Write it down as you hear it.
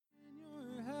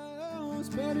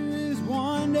Better is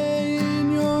one day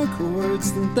in your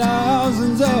courts than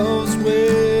thousands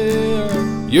elsewhere.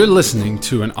 You're listening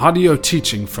to an audio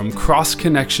teaching from Cross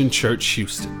Connection Church,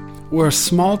 Houston. We're a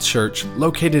small church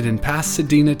located in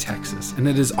Pasadena, Texas, and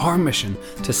it is our mission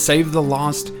to save the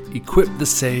lost, equip the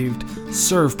saved,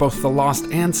 serve both the lost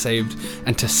and saved,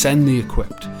 and to send the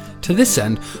equipped. To this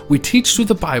end, we teach through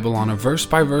the Bible on a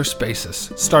verse-by-verse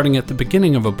basis, starting at the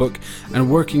beginning of a book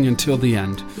and working until the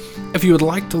end. If you would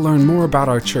like to learn more about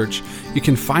our church, you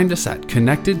can find us at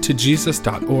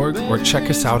connectedtojesus.org or check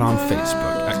us out on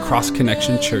Facebook at Cross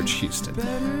Connection Church Houston.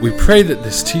 We pray that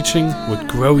this teaching would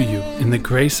grow you in the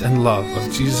grace and love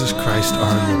of Jesus Christ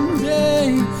our Lord.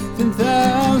 Than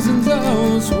thousands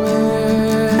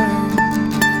elsewhere.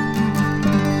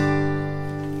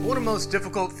 One of the most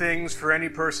difficult things for any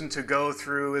person to go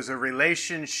through is a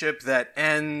relationship that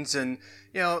ends. And,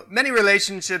 many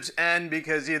relationships end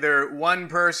because either one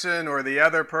person or the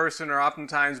other person, or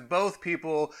oftentimes both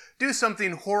people, do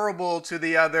something horrible to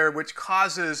the other, which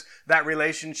causes that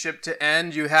relationship to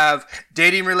end. You have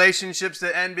dating relationships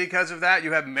that end because of that.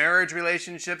 You have marriage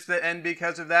relationships that end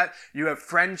because of that. You have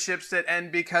friendships that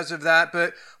end because of that.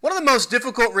 But one of the most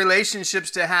difficult relationships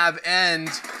to have end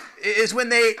is when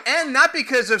they end not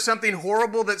because of something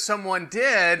horrible that someone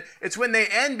did, it's when they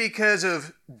end because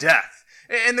of death.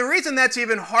 And the reason that's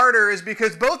even harder is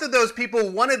because both of those people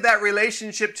wanted that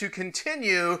relationship to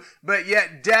continue, but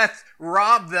yet death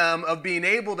robbed them of being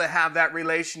able to have that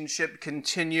relationship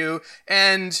continue.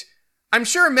 And I'm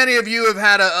sure many of you have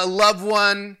had a loved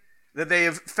one that they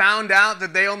have found out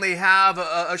that they only have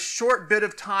a short bit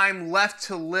of time left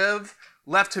to live,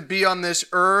 left to be on this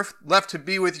earth, left to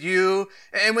be with you.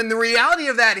 And when the reality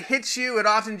of that hits you, it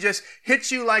often just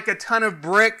hits you like a ton of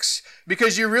bricks,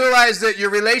 because you realize that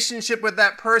your relationship with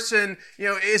that person,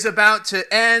 is about to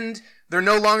end. They're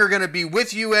no longer going to be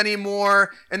with you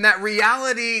anymore. And that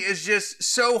reality is just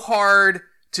so hard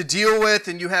to deal with,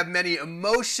 and you have many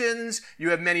emotions, you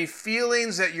have many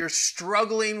feelings that you're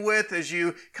struggling with as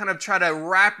you kind of try to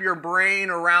wrap your brain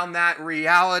around that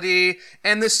reality.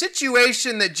 And the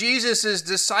situation that Jesus'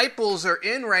 disciples are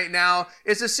in right now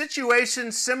is a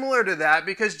situation similar to that,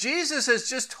 because Jesus has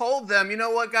just told them, you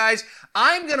know what, guys,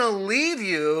 I'm going to leave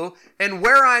you, and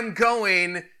where I'm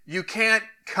going, you can't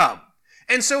come.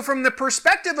 And so from the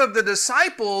perspective of the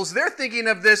disciples, they're thinking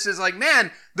of this as like,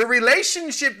 man, the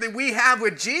relationship that we have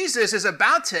with Jesus is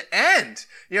about to end.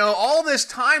 All this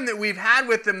time that we've had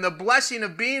with him, the blessing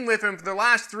of being with him for the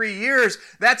last 3 years,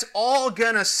 that's all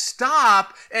gonna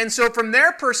stop. And so from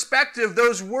their perspective,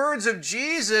 those words of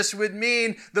Jesus would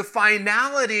mean the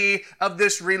finality of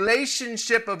this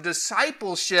relationship of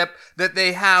discipleship that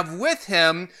they have with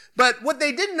him. But what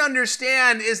they didn't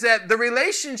understand is that the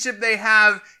relationship they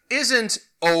have isn't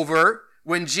over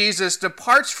when Jesus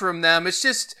departs from them. It's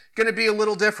just going to be a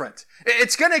little different.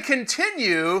 It's going to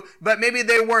continue, but maybe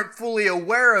they weren't fully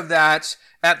aware of that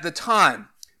at the time.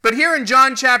 But here in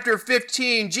John chapter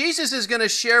 15, Jesus is going to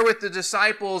share with the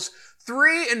disciples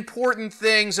 3 important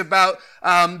things about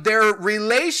their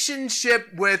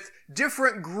relationship with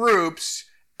different groups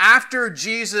after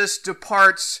Jesus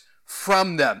departs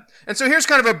from them. And so here's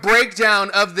kind of a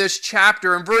breakdown of this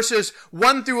chapter. In verses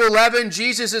 1 through 11,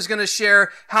 Jesus is going to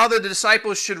share how the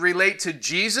disciples should relate to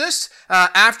Jesus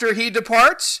after he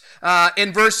departs.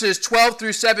 In verses 12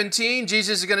 through 17,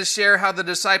 Jesus is going to share how the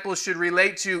disciples should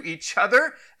relate to each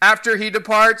other after he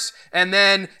departs. And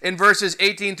then in verses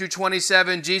 18 through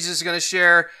 27, Jesus is going to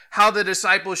share how the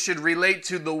disciples should relate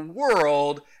to the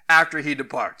world after he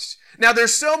departs. Now,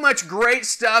 there's so much great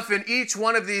stuff in each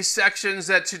one of these sections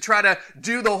that to try to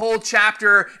do the whole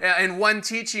chapter in one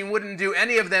teaching wouldn't do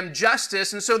any of them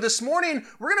justice. And so this morning,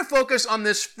 we're going to focus on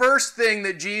this first thing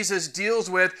that Jesus deals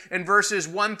with in verses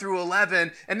 1 through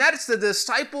 11, and that is the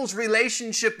disciples'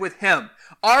 relationship with him,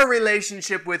 our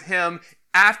relationship with him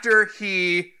after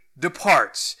he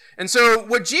departs. And so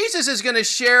what Jesus is going to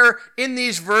share in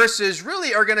these verses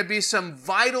really are going to be some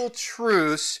vital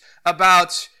truths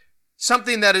about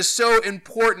something that is so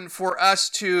important for us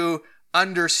to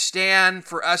understand,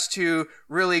 for us to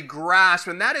really grasp,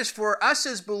 and that is for us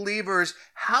as believers,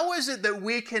 how is it that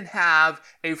we can have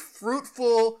a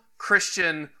fruitful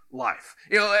Christian life?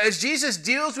 As Jesus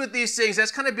deals with these things,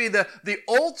 that's kind of be the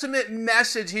ultimate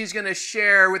message he's going to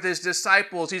share with his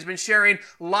disciples. He's been sharing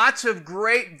lots of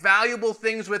great, valuable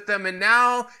things with them, and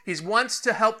now he wants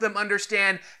to help them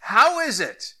understand, how is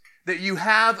it that you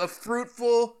have a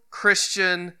fruitful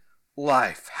Christian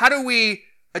life? How do we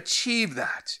achieve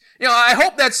that? I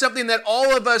hope that's something that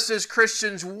all of us as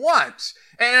Christians want.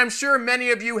 And I'm sure many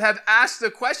of you have asked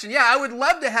the question, yeah, I would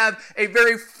love to have a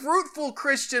very fruitful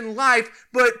Christian life,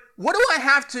 but what do I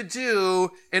have to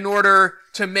do in order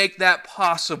to make that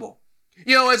possible?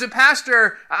 You know, as a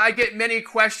pastor, I get many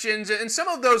questions, and some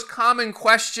of those common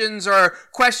questions are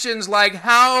questions like,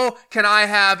 how can I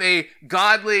have a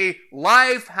godly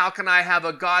life? How can I have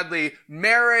a godly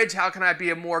marriage? How can I be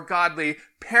a more godly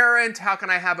parent? How can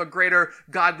I have a greater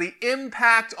godly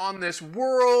impact on this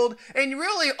world? And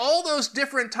really, all those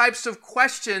different types of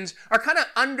questions are kind of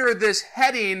under this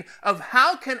heading of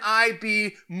how can I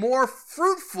be more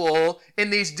fruitful in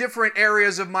these different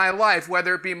areas of my life,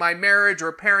 whether it be my marriage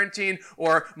or parenting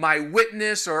or my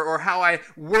witness or how I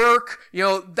work. You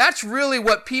know, that's really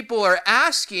what people are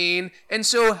asking. And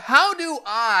so how do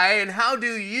I and how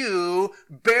do you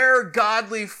bear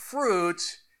godly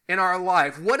fruit in our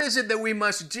life? What is it that we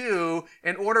must do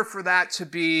in order for that to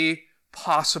be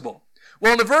possible?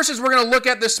 Well, in the verses we're going to look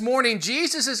at this morning,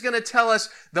 Jesus is going to tell us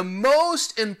the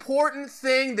most important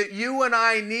thing that you and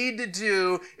I need to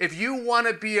do if you want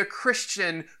to be a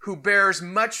Christian who bears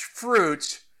much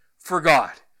fruit for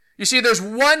God. You see, there's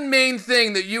one main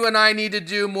thing that you and I need to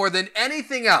do more than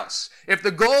anything else. If the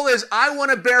goal is, I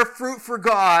want to bear fruit for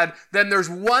God, then there's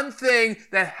one thing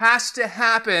that has to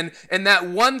happen, and that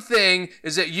one thing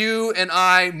is that you and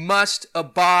I must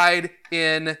abide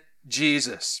in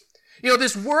Jesus. You know,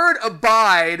 this word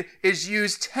abide is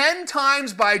used 10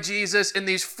 times by Jesus in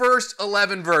these first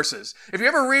 11 verses. If you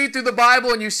ever read through the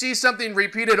Bible and you see something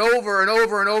repeated over and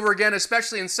over and over again,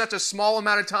 especially in such a small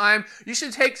amount of time, you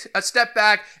should take a step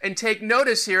back and take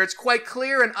notice here. It's quite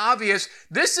clear and obvious.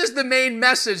 This is the main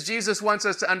message Jesus wants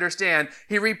us to understand.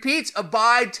 He repeats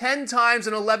abide 10 times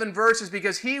in 11 verses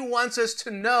because he wants us to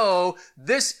know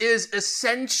this is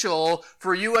essential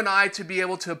for you and I to be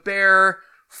able to bear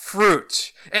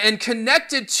fruit. And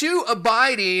connected to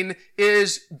abiding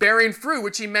is bearing fruit,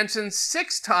 which he mentions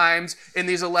 6 times in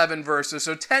these 11 verses.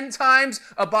 So 10 times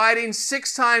abiding,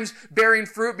 6 times bearing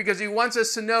fruit, because he wants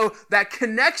us to know that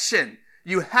connection.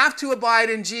 You have to abide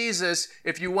in Jesus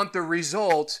if you want the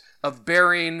result of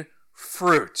bearing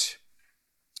fruit.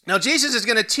 Now, Jesus is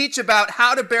going to teach about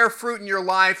how to bear fruit in your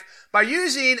life by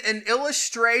using an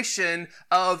illustration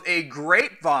of a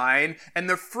grapevine and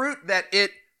the fruit that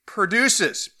it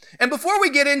produces. And before we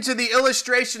get into the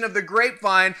illustration of the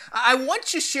grapevine, I want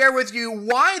to share with you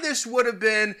why this would have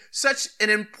been such an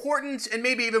important and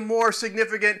maybe even more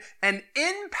significant and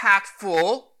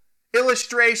impactful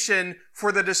illustration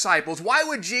for the disciples. Why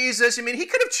would Jesus, he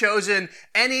could have chosen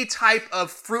any type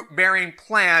of fruit-bearing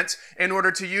plant in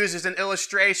order to use as an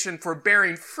illustration for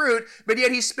bearing fruit, but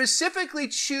yet he specifically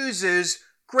chooses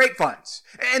grapevines.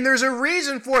 And there's a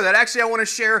reason for that. Actually, I want to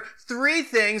share 3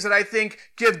 things that I think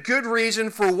give good reason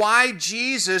for why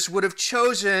Jesus would have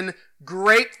chosen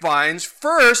grapevines.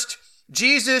 First,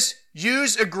 Jesus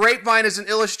used a grapevine as an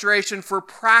illustration for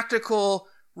practical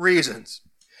reasons.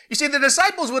 You see, the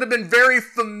disciples would have been very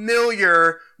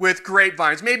familiar with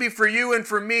grapevines. Maybe for you and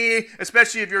for me,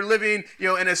 especially if you're living,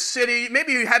 in a city,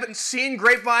 maybe you haven't seen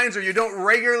grapevines or you don't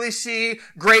regularly see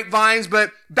grapevines,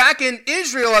 but back in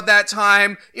Israel at that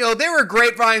time, there were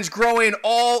grapevines growing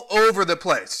all over the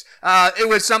place. It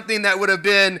was something that would have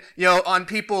been, on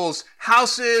people's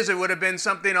houses. It would have been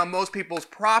something on most people's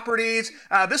properties.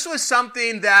 This was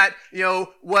something that,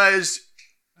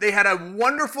 they had a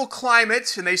wonderful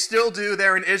climate, and they still do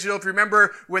there in Israel. If you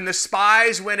remember when the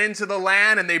spies went into the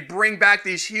land and they bring back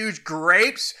these huge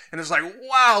grapes, and it's like,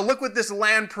 wow, look what this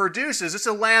land produces. It's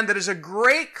a land that is a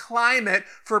great climate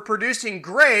for producing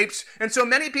grapes, and so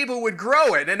many people would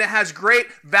grow it, and it has great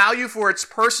value for its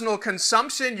personal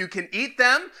consumption. You can eat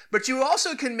them, but you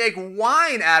also can make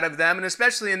wine out of them, and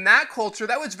especially in that culture,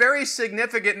 that was very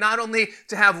significant, not only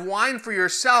to have wine for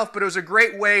yourself, but it was a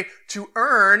great way to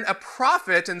earn a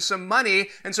profit and some money.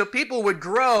 And so people would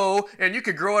grow, and you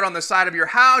could grow it on the side of your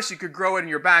house, you could grow it in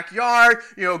your backyard.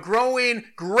 Growing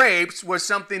grapes was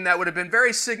something that would have been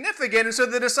very significant. And so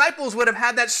the disciples would have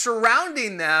had that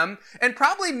surrounding them, and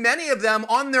probably many of them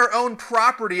on their own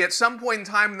property at some point in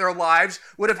time in their lives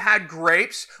would have had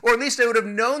grapes, or at least they would have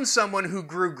known someone who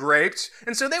grew grapes.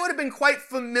 And so they would have been quite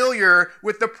familiar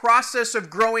with the process of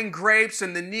growing grapes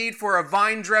and the need for a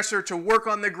vine dresser to work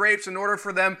on the grapes in order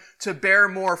for them to bear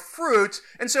more fruit.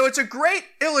 And so it's a great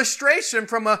illustration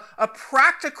from a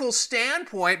practical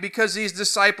standpoint because these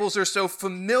disciples are so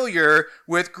familiar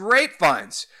with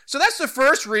grapevines. So that's the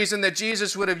first reason that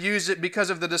Jesus would have used it, because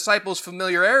of the disciples'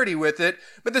 familiarity with it.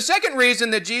 But the second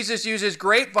reason that Jesus uses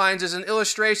grapevines as an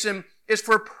illustration is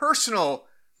for personal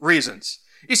reasons.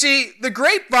 You see, the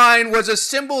grapevine was a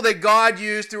symbol that God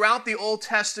used throughout the Old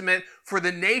Testament for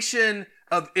the nation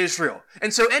of Israel.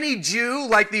 And so any Jew,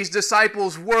 like these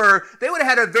disciples were, they would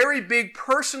have had a very big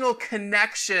personal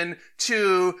connection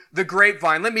to the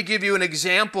grapevine. Let me give you an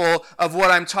example of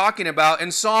what I'm talking about.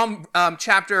 In Psalm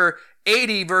chapter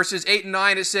 80, verses 8 and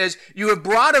 9, it says, "You have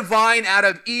brought a vine out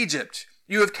of Egypt.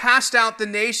 You have cast out the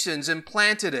nations and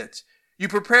planted it. You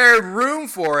prepared room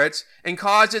for it and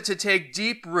caused it to take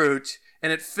deep root,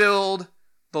 and it filled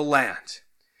the land."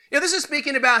 This is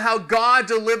speaking about how God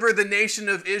delivered the nation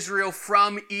of Israel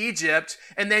from Egypt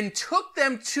and then took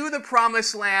them to the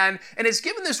promised land, and it's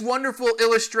given this wonderful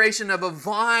illustration of a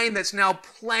vine that's now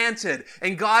planted,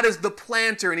 and God is the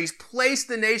planter, and he's placed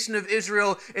the nation of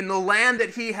Israel in the land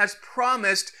that he has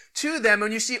promised to them.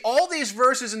 And you see all these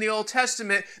verses in the Old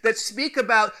Testament that speak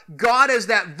about God as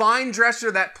that vine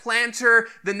dresser, that planter,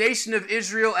 the nation of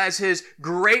Israel as his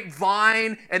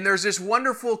grapevine. And there's this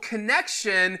wonderful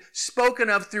connection spoken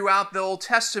of throughout the Old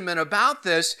Testament about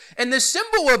this. And the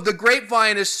symbol of the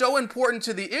grapevine is so important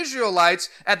to the Israelites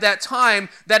at that time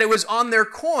that it was on their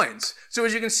coins. So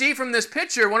as you can see from this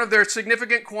picture, one of their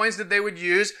significant coins that they would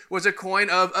use was a coin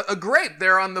of a grape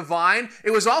there on the vine.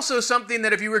 It was also something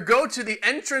that if you would go to the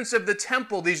entrance of the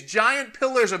temple, these giant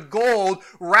pillars of gold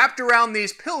wrapped around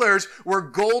these pillars were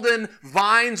golden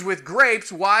vines with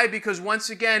grapes. Why? Because once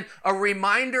again, a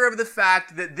reminder of the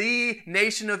fact that the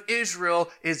nation of Israel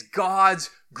is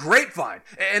God's grapevine.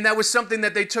 And that was something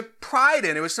that they took pride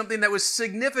in. It was something that was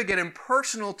significant and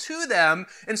personal to them.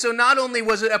 And so not only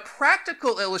was it a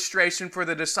practical illustration for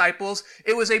the disciples,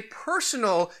 it was a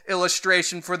personal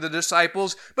illustration for the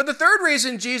disciples. But the third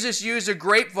reason Jesus used a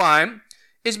grapevine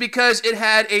is because it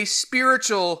had a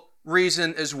spiritual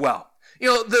reason as well.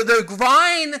 The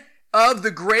vine of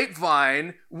the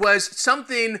grapevine was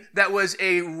something that was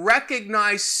a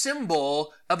recognized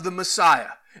symbol of the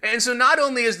Messiah. And so not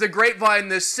only is the grapevine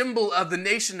the symbol of the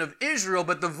nation of Israel,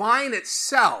 but the vine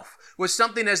itself was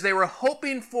something as they were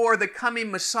hoping for the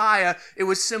coming Messiah. It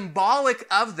was symbolic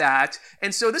of that.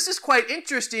 And so this is quite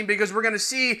interesting because we're going to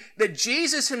see that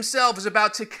Jesus himself is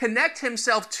about to connect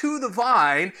himself to the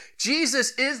vine.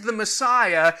 Jesus is the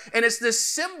Messiah, and it's this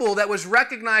symbol that was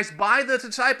recognized by the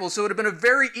disciples. So it would have been a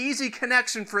very easy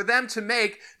connection for them to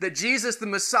make that Jesus, the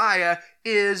Messiah,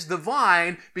 is the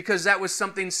vine, because that was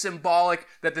something symbolic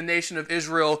that the nation of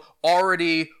Israel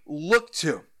already looked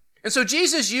to. And so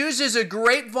Jesus uses a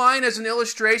grapevine as an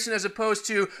illustration as opposed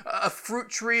to a fruit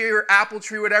tree or apple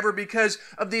tree, whatever, because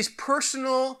of these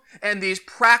personal and these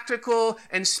practical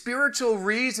and spiritual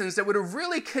reasons that would have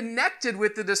really connected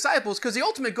with the disciples, because the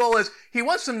ultimate goal is he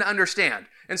wants them to understand.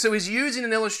 And so he's using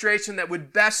an illustration that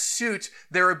would best suit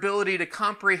their ability to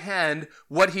comprehend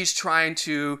what he's trying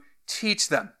to teach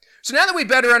them. So now that we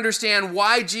better understand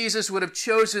why Jesus would have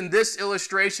chosen this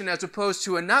illustration as opposed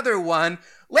to another one,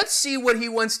 let's see what he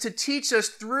wants to teach us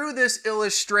through this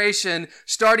illustration,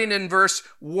 starting in verse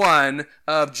 1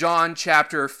 of John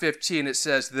chapter 15. It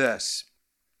says this: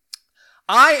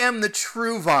 "I am the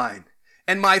true vine,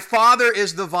 and my Father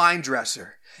is the vine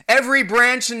dresser. Every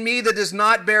branch in me that does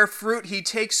not bear fruit, he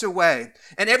takes away.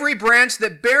 And every branch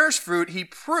that bears fruit, he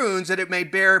prunes that it may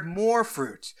bear more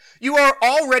fruit. You are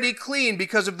already clean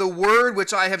because of the word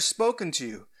which I have spoken to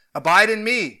you. Abide in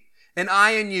me, and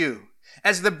I in you.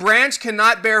 As the branch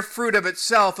cannot bear fruit of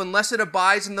itself unless it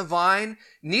abides in the vine,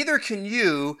 neither can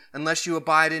you unless you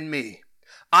abide in me.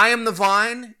 I am the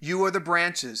vine, you are the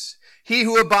branches. He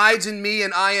who abides in me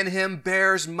and I in him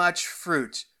bears much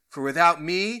fruit. For without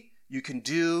me, you can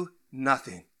do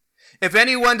nothing. If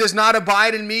anyone does not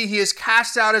abide in me, he is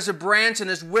cast out as a branch and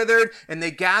is withered, and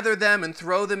they gather them and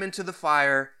throw them into the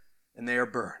fire, and they are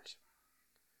burned."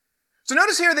 So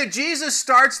notice here that Jesus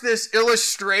starts this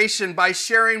illustration by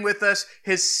sharing with us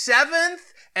his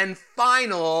seventh and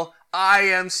final I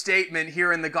am statement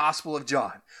here in the Gospel of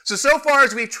John. So far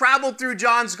as we've traveled through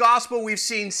John's Gospel, we've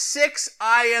seen 6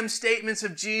 I am statements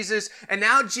of Jesus, and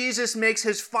now Jesus makes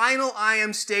his final I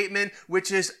am statement,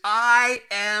 which is, I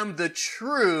am the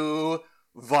true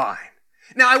vine.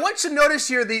 Now, I want you to notice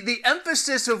here the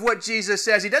emphasis of what Jesus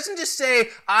says. He doesn't just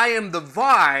say, I am the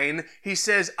vine. He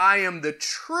says, I am the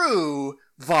true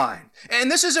vine. And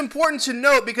this is important to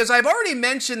note because I've already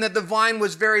mentioned that the vine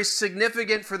was very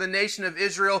significant for the nation of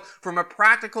Israel from a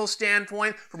practical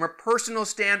standpoint, from a personal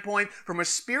standpoint, from a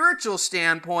spiritual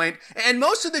standpoint. And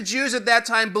most of the Jews at that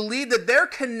time believed that their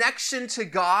connection to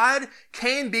God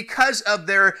came because of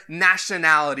their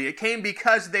nationality. It came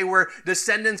because they were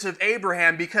descendants of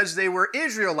Abraham, because they were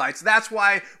Israelites. That's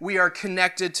why we are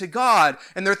connected to God.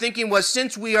 And their thinking was,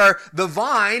 since we are the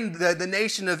vine, the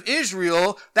nation of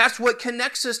Israel, that's what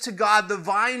connects us to God, the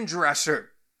vine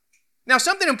dresser. Now,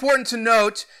 something important to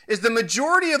note is the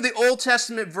majority of the Old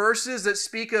Testament verses that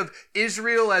speak of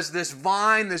Israel as this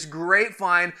vine, this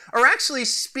grapevine, are actually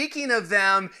speaking of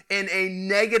them in a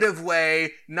negative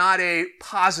way, not a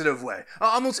positive way.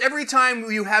 Almost every time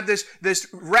you have this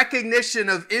recognition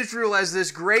of Israel as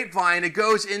this grapevine, it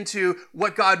goes into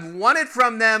what God wanted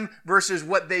from them versus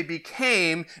what they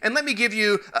became. And let me give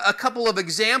you a couple of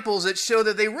examples that show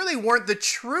that they really weren't the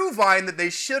true vine that they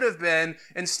should have been.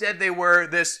 Instead, they were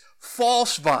this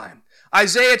false vine.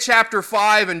 Isaiah chapter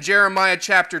 5 and Jeremiah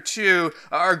chapter 2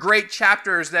 are great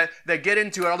chapters that get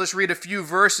into it. I'll just read a few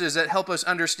verses that help us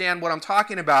understand what I'm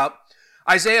talking about.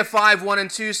 Isaiah 5, 1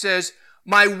 and 2 says,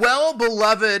 "My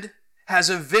well-beloved has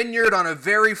a vineyard on a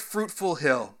very fruitful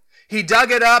hill. He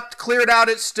dug it up, cleared out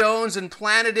its stones, and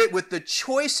planted it with the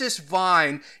choicest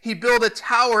vine. He built a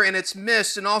tower in its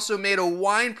midst and also made a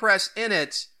winepress in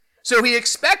it. So he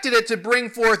expected it to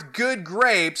bring forth good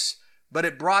grapes, but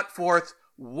it brought forth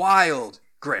wild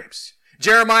grapes."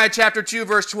 Jeremiah chapter 2,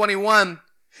 verse 21,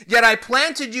 "Yet I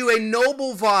planted you a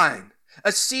noble vine,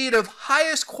 a seed of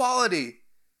highest quality.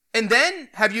 And then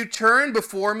have you turned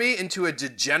before me into a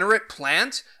degenerate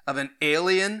plant of an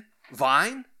alien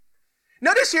vine?"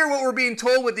 Notice here what we're being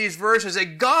told with these verses,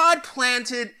 that God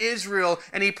planted Israel,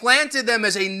 and he planted them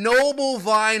as a noble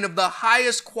vine of the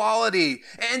highest quality.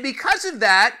 And because of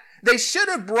that, they should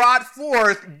have brought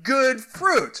forth good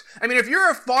fruit. I mean, if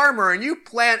you're a farmer and you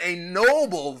plant a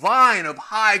noble vine of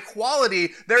high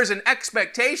quality, there's an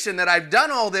expectation that I've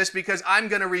done all this because I'm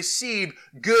going to receive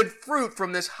good fruit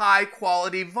from this high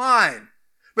quality vine.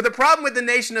 But the problem with the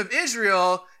nation of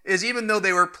Israel is even though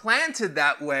they were planted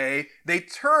that way, they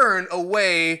turned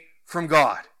away from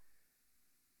God.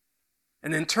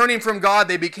 And in turning from God,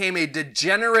 they became a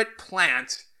degenerate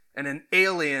plant and an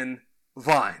alien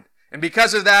vine. And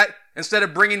because of that, instead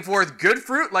of bringing forth good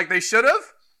fruit like they should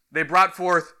have, they brought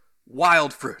forth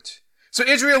wild fruit. So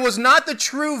Israel was not the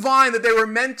true vine that they were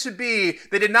meant to be.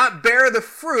 They did not bear the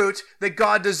fruit that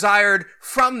God desired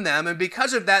from them. And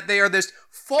because of that, they are this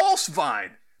false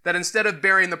vine that instead of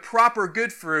bearing the proper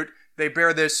good fruit, they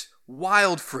bear this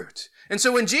wild fruit. And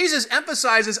so when Jesus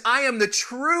emphasizes, "I am the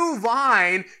true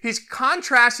vine," he's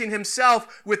contrasting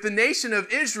himself with the nation of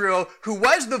Israel, who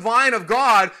was the vine of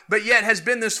God, but yet has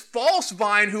been this false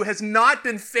vine who has not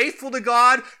been faithful to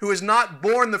God, who has not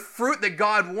borne the fruit that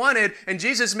God wanted. And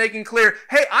Jesus is making clear,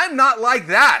 hey, I'm not like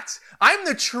that. I'm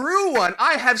the true one.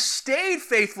 I have stayed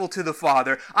faithful to the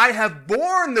Father. I have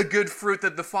borne the good fruit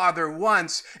that the Father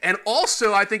wants. And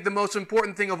also, I think the most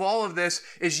important thing of all of this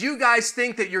is you guys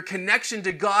think that your connection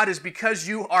to God is because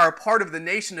you are a part of the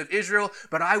nation of Israel.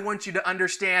 But I want you to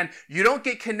understand, you don't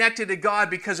get connected to God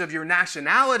because of your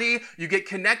nationality. You get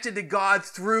connected to God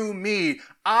through me.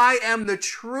 I am the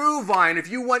true vine. If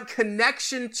you want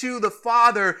connection to the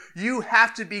Father, you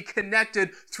have to be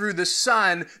connected through the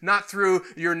Son, not through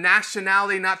your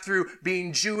nationality, not through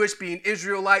being Jewish, being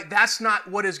Israelite. That's not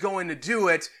what is going to do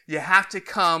it. You have to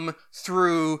come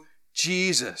through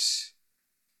Jesus.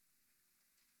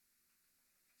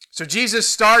 So Jesus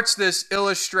starts this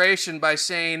illustration by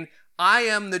saying, "I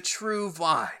am the true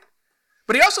vine."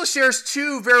 But he also shares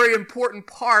two very important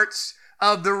parts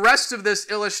of the rest of this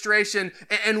illustration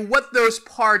and what those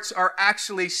parts are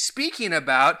actually speaking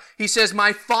about. He says,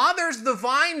 "My Father's the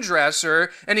vine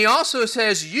dresser," and he also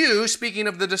says, "You," speaking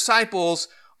of the disciples,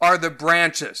 "are the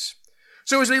branches."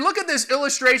 So as we look at this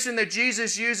illustration that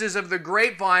Jesus uses of the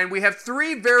grapevine, we have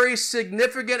three very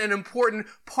significant and important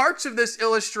parts of this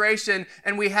illustration,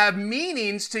 and we have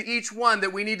meanings to each one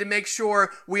that we need to make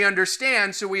sure we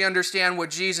understand so we understand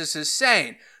what Jesus is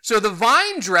saying. So the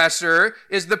vine dresser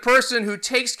is the person who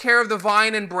takes care of the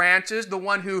vine and branches, the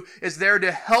one who is there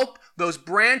to help those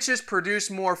branches produce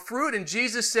more fruit. And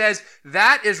Jesus says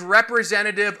that is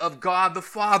representative of God the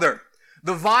Father.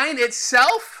 The vine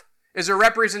itself is a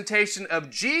representation of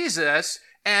Jesus,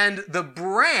 and the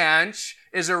branch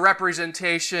is a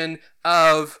representation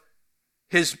of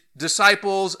his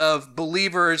disciples, of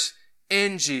believers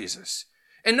in Jesus.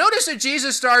 And notice that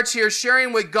Jesus starts here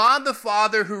sharing what God the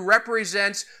Father, who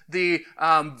represents the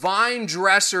vine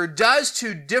dresser, does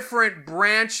to different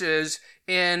branches.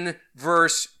 In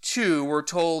verse 2, we're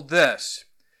told this: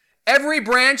 "Every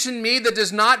branch in me that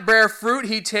does not bear fruit,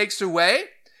 he takes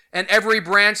away, and every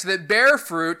branch that bear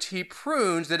fruit, he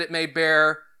prunes that it may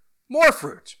bear more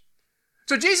fruit."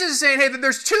 So Jesus is saying, hey, that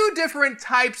there's two different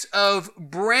types of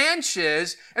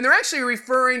branches, and they're actually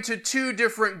referring to two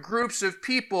different groups of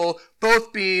people,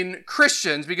 both being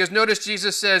Christians, because notice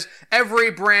Jesus says,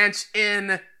 "Every branch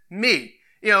in me."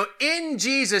 In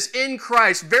Jesus, in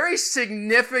Christ, very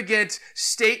significant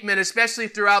statement, especially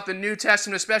throughout the New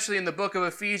Testament, especially in the book of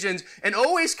Ephesians, and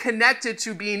always connected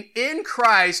to being in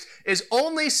Christ is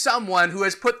only someone who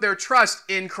has put their trust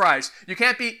in Christ. You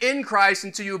can't be in Christ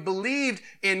until you believed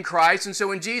in Christ. And so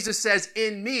when Jesus says,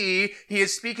 in me, he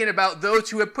is speaking about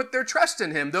those who have put their trust in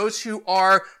him, those who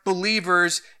are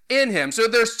believers in him. So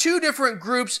there's two different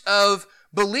groups of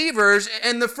believers,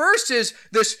 and the first is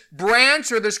this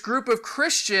branch or this group of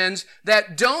Christians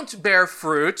that don't bear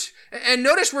fruit. And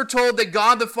notice we're told that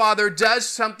God the Father does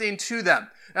something to them.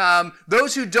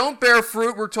 Those who don't bear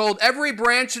fruit, we're told, every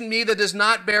branch in me that does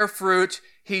not bear fruit,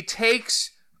 he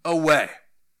takes away.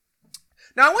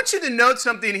 Now, I want you to note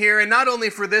something here, and not only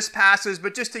for this passage,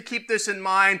 but just to keep this in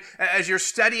mind as you're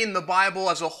studying the Bible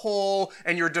as a whole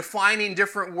and you're defining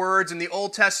different words in the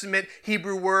Old Testament,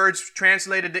 Hebrew words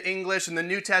translated to English, and the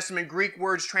New Testament, Greek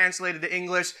words translated to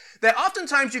English, that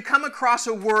oftentimes you come across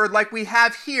a word like we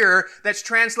have here that's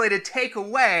translated take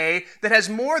away that has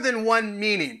more than one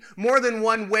meaning, more than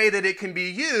one way that it can be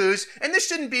used. And this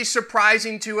shouldn't be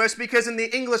surprising to us because in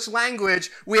the English language,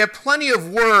 we have plenty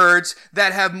of words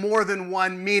that have more than one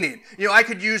meaning. I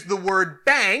could use the word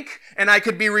bank, and I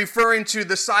could be referring to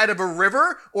the side of a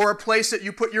river or a place that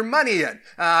you put your money in.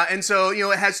 And so,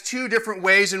 it has two different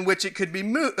ways in which it could be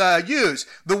used.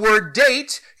 The word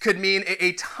date could mean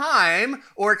a time,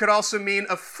 or it could also mean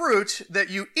a fruit that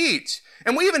you eat.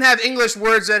 And we even have English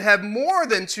words that have more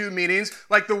than two meanings,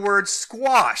 like the word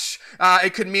squash.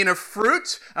 It could mean a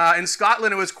fruit. In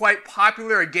Scotland, it was quite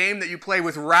popular, a game that you play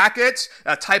with rackets,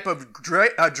 a type of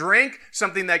drink,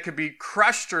 something that could be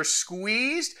crushed or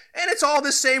squeezed. And it's all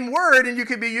the same word, and you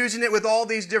could be using it with all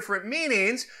these different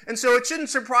meanings. And so it shouldn't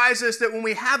surprise us that when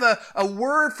we have a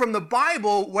word from the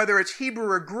Bible, whether it's Hebrew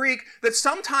or Greek, that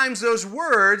sometimes those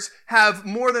words have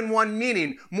more than one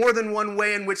meaning, more than one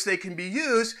way in which they can be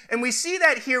used. And we see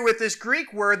that here with this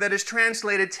Greek word that is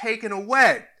translated taken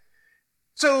away.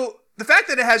 So the fact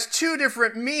that it has two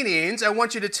different meanings, I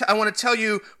want to tell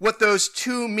you what those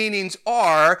two meanings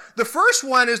are. The first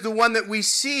one is the one that we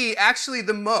see actually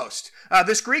the most.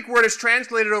 This Greek word is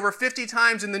translated over 50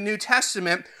 times in the New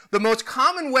Testament. The most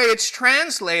common way it's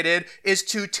translated is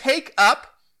to take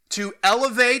up, to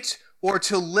elevate, or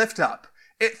to lift up.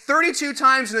 32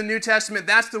 times in the New Testament,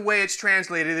 that's the way it's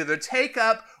translated, either take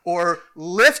up or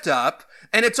lift up.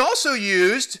 And it's also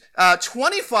used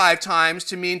 25 times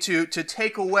to mean to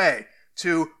take away,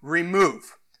 to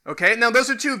remove. Okay, now those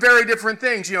are two very different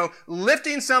things,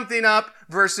 lifting something up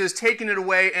versus taking it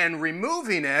away and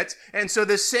removing it. And so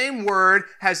the same word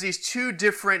has these two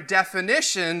different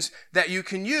definitions that you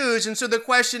can use. And so the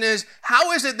question is,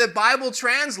 how is it that Bible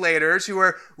translators who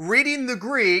are reading the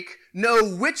Greek know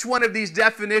which one of these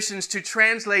definitions to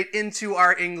translate into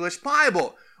our English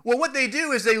Bible? Well, what they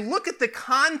do is they look at the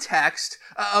context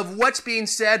of what's being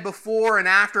said before and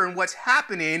after and what's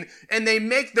happening, and they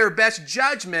make their best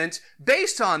judgment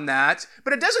based on that.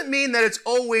 But it doesn't mean that it's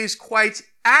always quite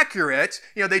accurate.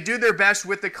 They do their best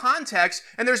with the context.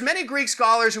 And there's many Greek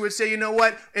scholars who would say,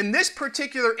 in this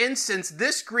particular instance,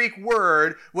 this Greek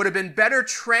word would have been better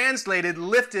translated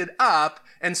lifted up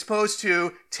and supposed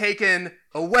to taken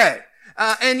away.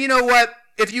 And you know what?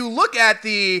 If you look at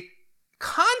the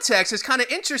context, is kind of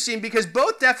interesting because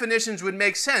both definitions would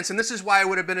make sense. And this is why it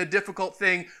would have been a difficult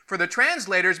thing for the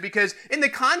translators, because in the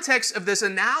context of this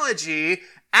analogy,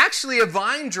 actually a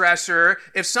vine dresser,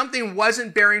 if something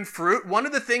wasn't bearing fruit, one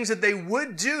of the things that they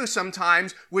would do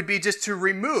sometimes would be just to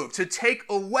remove, to take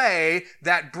away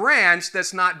that branch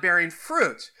that's not bearing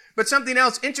fruit. But something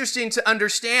else interesting to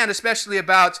understand, especially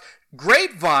about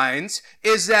grapevines,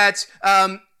 is that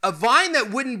a vine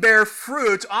that wouldn't bear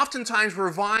fruit oftentimes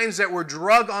were vines that were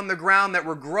drug on the ground, that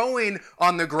were growing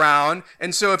on the ground.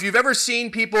 And so if you've ever seen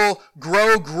people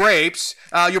grow grapes,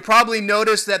 you'll probably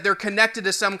notice that they're connected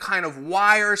to some kind of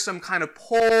wire, some kind of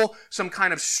pole, some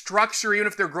kind of structure, even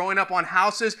if they're growing up on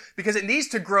houses, because it needs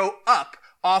to grow up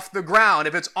off the ground.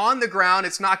 If it's on the ground,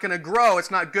 it's not going to grow. It's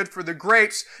not good for the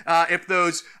grapes. If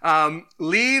those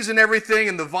leaves and everything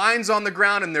and the vines on the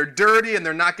ground and they're dirty and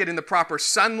they're not getting the proper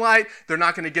sunlight, they're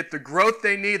not going to get the growth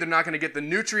they need. They're not going to get the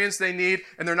nutrients they need,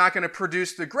 and they're not going to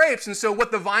produce the grapes. And so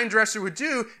what the vine dresser would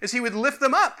do is he would lift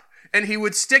them up and he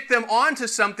would stick them onto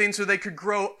something so they could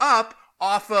grow up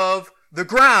off of the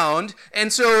ground.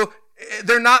 And so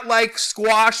they're not like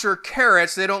squash or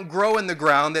carrots. They don't grow in the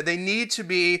ground, that they need to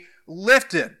be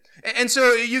lifted. And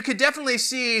so you could definitely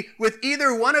see with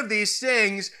either one of these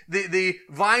things, the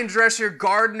vine dresser,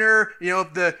 gardener,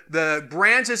 if the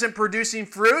branch isn't producing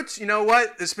fruit, you know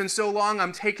what? It's been so long,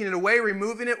 I'm taking it away,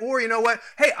 removing it. Or you know what?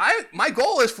 Hey, my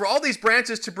goal is for all these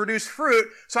branches to produce fruit,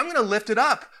 so I'm going to lift it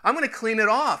up. I'm going to clean it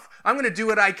off. I'm going to do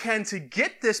what I can to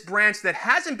get this branch that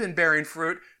hasn't been bearing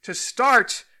fruit to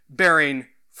start bearing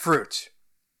fruit.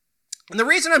 And the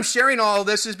reason I'm sharing all of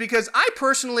this is because I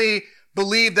personally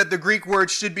believe that the Greek word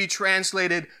should be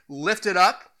translated lifted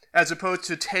up as opposed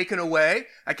to taken away.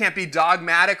 I can't be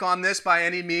dogmatic on this by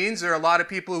any means. There are a lot of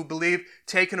people who believe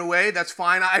taken away. That's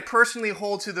fine. I personally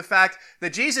hold to the fact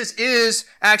that Jesus is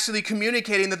actually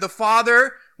communicating that the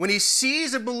Father, when he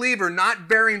sees a believer not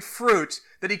bearing fruit,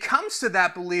 that he comes to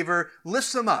that believer,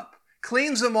 lifts them up,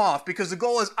 cleans them off, because the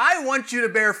goal is, I want you to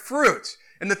bear fruit.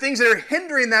 And the things that are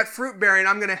hindering that fruit bearing,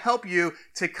 I'm going to help you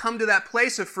to come to that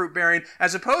place of fruit bearing,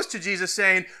 as opposed to Jesus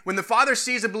saying, when the Father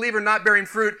sees a believer not bearing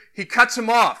fruit, he cuts him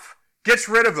off, gets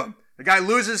rid of him. The guy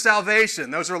loses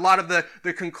salvation. Those are a lot of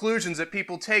the conclusions that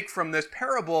people take from this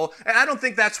parable. And I don't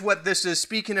think that's what this is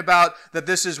speaking about, that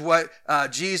this is what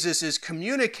Jesus is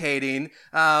communicating.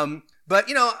 But,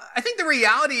 I think the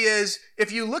reality is,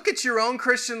 if you look at your own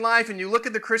Christian life and you look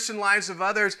at the Christian lives of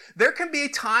others, there can be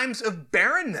times of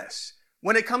barrenness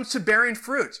when it comes to bearing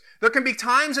fruit. There can be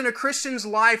times in a Christian's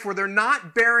life where they're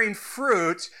not bearing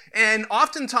fruit, and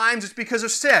oftentimes it's because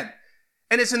of sin.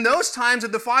 And it's in those times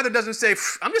that the Father doesn't say,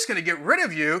 I'm just going to get rid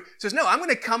of you. He says, no, I'm going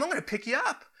to pick you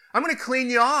up. I'm going to clean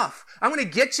you off. I'm going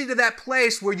to get you to that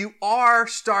place where you are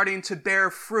starting to bear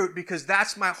fruit, because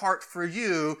that's my heart for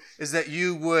you, is that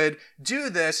you would do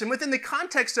this. And within the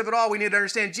context of it all, we need to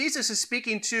understand Jesus is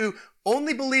speaking to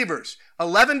only believers.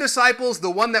 11 disciples,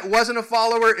 the one that wasn't a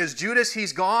follower is Judas,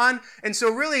 he's gone. And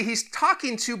so really he's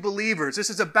talking to believers. This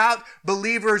is about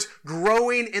believers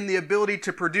growing in the ability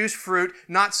to produce fruit,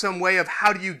 not some way of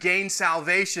how do you gain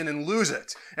salvation and lose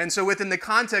it. And so within the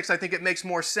context, I think it makes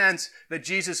more sense that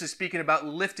Jesus is speaking about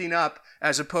lifting up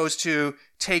as opposed to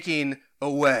taking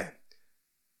away.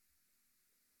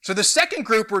 So the second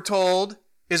group, we're told,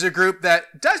 is a group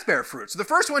that does bear fruit. So the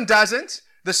first one doesn't.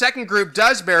 The second group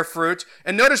does bear fruit.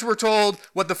 And notice we're told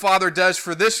what the Father does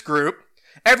for this group.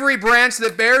 Every branch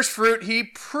that bears fruit, he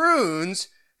prunes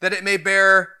that it may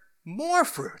bear more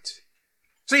fruit.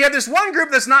 So you have this one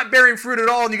group that's not bearing fruit at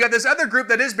all, and you got this other group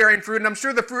that is bearing fruit, and I'm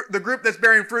sure the group that's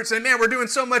bearing fruit saying, man, we're doing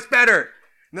so much better.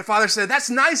 And the Father said, that's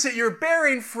nice that you're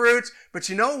bearing fruit, but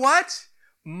you know what?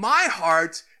 My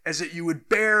heart is that you would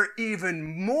bear even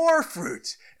more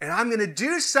fruit. And I'm going to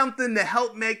do something to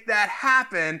help make that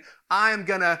happen. I'm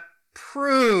going to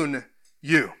prune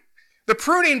you. The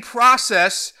pruning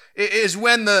process is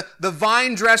when the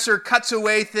vine dresser cuts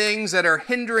away things that are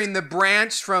hindering the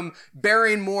branch from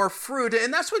bearing more fruit.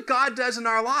 And that's what God does in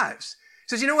our lives.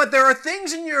 He says, you know what? There are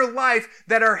things in your life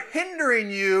that are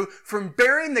hindering you from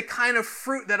bearing the kind of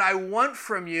fruit that I want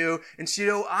from you. And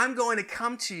so, I'm going to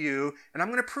come to you and I'm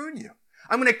going to prune you.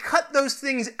 I'm going to cut those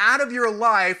things out of your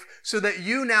life so that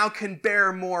you now can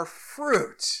bear more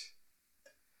fruit.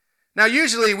 Now,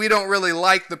 usually we don't really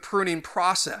like the pruning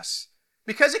process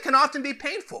because it can often be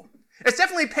painful. It's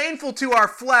definitely painful to our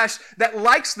flesh that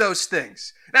likes those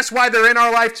things. That's why they're in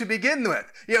our life to begin with.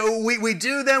 We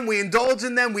do them, we indulge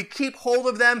in them, we keep hold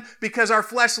of them because our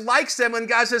flesh likes them, and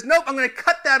God says, nope, I'm going to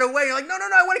cut that away. You're like, no,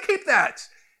 I want to keep that.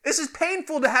 This is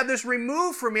painful to have this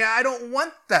removed from me. I don't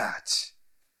want that.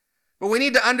 But we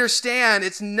need to understand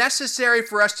it's necessary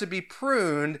for us to be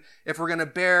pruned if we're going to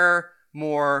bear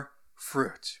more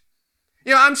fruit.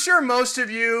 I'm sure most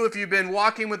of you, if you've been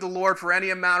walking with the Lord for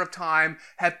any amount of time,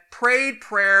 have prayed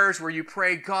prayers where you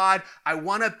pray, God, I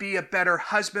want to be a better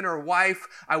husband or wife.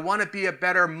 I want to be a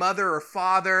better mother or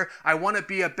father. I want to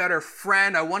be a better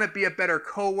friend. I want to be a better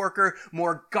coworker,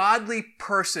 more godly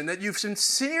person. That you've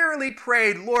sincerely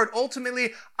prayed, Lord,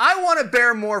 ultimately, I want to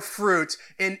bear more fruit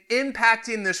in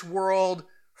impacting this world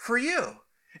for you.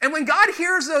 And when God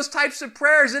hears those types of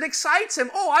prayers, it excites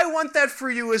him. Oh, I want that for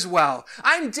you as well.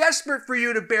 I'm desperate for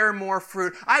you to bear more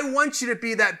fruit. I want you to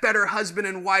be that better husband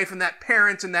and wife and that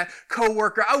parent and that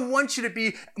coworker. I want you to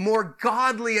be more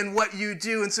godly in what you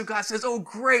do. And so God says, oh,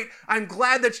 great. I'm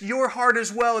glad that's your heart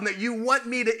as well and that you want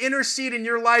me to intercede in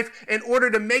your life in order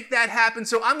to make that happen.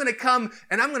 So I'm going to come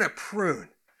and I'm going to prune.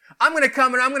 I'm going to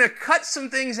come and I'm going to cut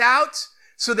some things out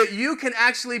so that you can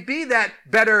actually be that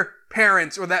better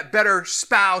parent or that better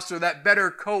spouse or that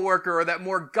better coworker or that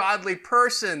more godly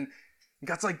person. And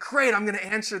God's like, great, I'm going to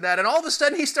answer that. And all of a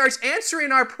sudden he starts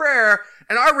answering our prayer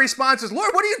and our response is,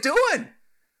 Lord, what are you doing?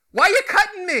 Why are you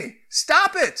cutting me?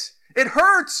 Stop it. It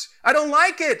hurts. I don't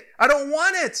like it. I don't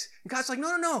want it. And God's like,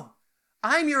 no.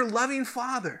 I'm your loving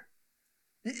Father.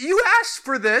 You asked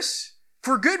for this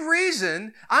for good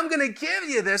reason. I'm going to give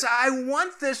you this. I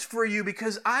want this for you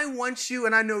because I want you,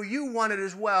 and I know you want it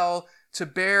as well, to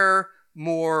bear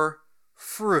more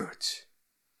fruit.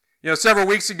 Several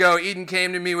weeks ago, Eden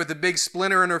came to me with a big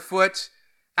splinter in her foot,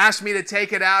 asked me to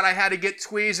take it out. I had to get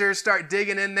tweezers, start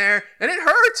digging in there, and it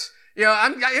hurt.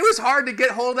 It was hard to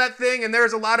get hold of that thing, and there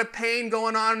was a lot of pain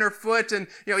going on in her foot, and,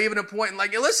 even a point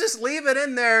like, let's just leave it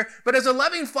in there. But as a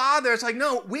loving father, it's like,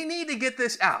 no, we need to get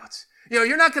this out.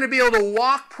 You're not going to be able to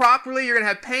walk properly. You're going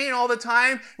to have pain all the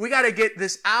time. We got to get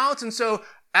this out. And so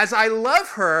as I love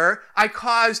her, I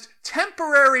caused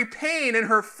temporary pain in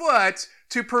her foot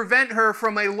to prevent her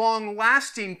from a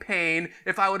long-lasting pain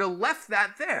if I would have left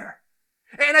that there.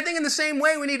 And I think in the same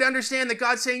way, we need to understand that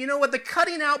God's saying, you know what, the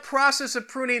cutting out process of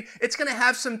pruning, it's going to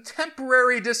have some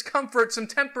temporary discomfort, some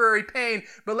temporary pain,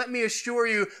 but let me assure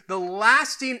you, the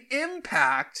lasting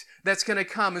impact that's going to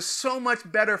come is so much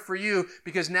better for you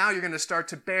because now you're going to start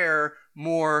to bear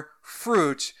more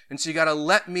fruit. And so you got to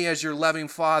let me, as your loving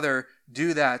Father,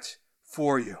 do that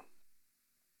for you.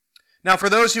 Now, for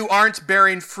those who aren't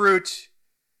bearing fruit,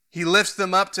 He lifts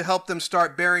them up to help them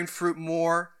start bearing fruit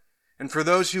more. And for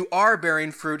those who are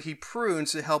bearing fruit, He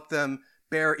prunes to help them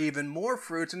bear even more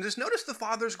fruit. And just notice the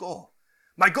Father's goal.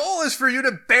 My goal is for you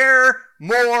to bear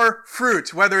more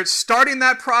fruit, whether it's starting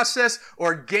that process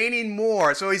or gaining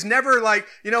more. So He's never like,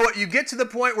 you know what, you get to the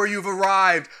point where you've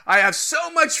arrived. I have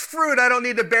so much fruit, I don't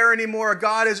need to bear anymore.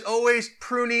 God is always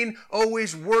pruning,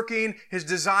 always working. His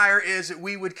desire is that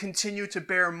we would continue to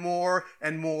bear more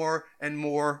and more and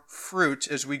more fruit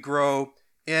as we grow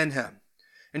in Him.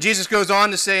 And Jesus goes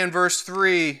on to say in verse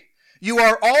 3, you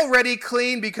are already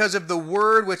clean because of the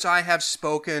word which I have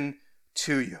spoken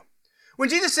to you. When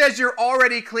Jesus says you're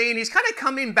already clean, He's kind of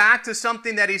coming back to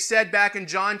something that He said back in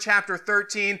John chapter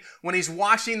 13 when He's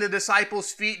washing the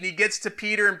disciples' feet and He gets to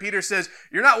Peter and Peter says,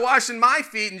 you're not washing my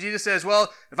feet. And Jesus says,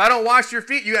 well, if I don't wash your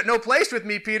feet, you got no place with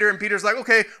me, Peter. And Peter's like,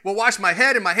 okay, well, wash my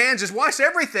head and my hands, just wash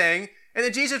everything. And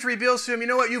then Jesus reveals to him, you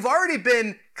know what, you've already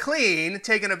been clean,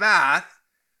 taken a bath.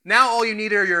 Now all you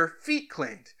need are your feet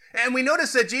cleaned. And we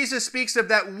notice that Jesus speaks of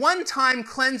that one-time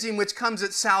cleansing which comes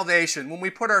at salvation. When we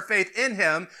put our faith in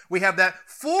Him, we have that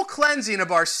full cleansing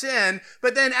of our sin.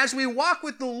 But then as we walk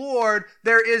with the Lord,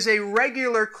 there is a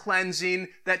regular cleansing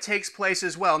that takes place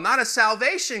as well. Not a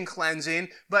salvation cleansing,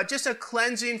 but just a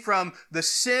cleansing from the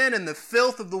sin and the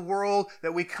filth of the world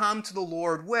that we come to the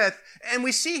Lord with. And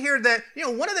we see here that,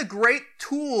 one of the great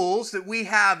tools that we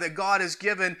have that God has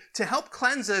given to help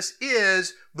cleanse us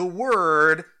is the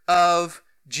Word of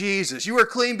Jesus. You are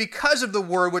clean because of the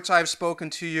word which I have spoken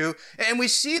to you. And we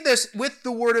see this with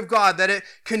the word of God, that it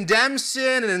condemns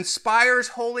sin and inspires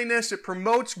holiness. It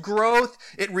promotes growth.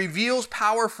 It reveals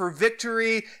power for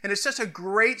victory. And it's just a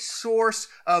great source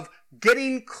of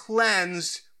getting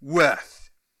cleansed with.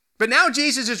 But now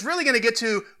Jesus is really going to get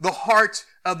to the heart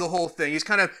of the whole thing. He's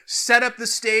kind of set up the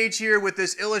stage here with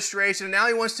this illustration, and now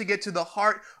He wants to get to the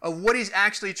heart of what He's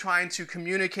actually trying to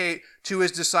communicate to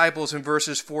His disciples in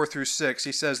verses 4 through 6.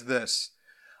 He says this,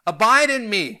 abide in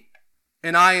me,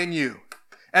 and I in you.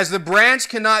 As the branch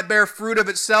cannot bear fruit of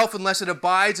itself unless it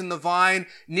abides in the vine,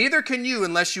 neither can you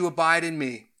unless you abide in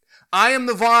me. I am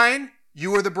the vine,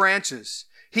 you are the branches.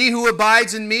 He who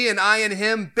abides in me and I in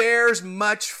him bears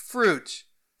much fruit.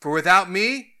 For without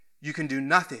me, you can do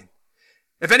nothing.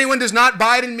 If anyone does not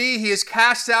abide in me, he is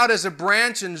cast out as a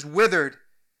branch and is withered,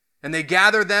 and they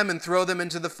gather them and throw them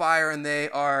into the fire, and they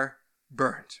are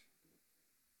burnt.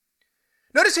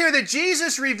 Notice here that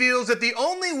Jesus reveals that the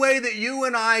only way that you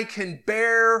and I can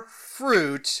bear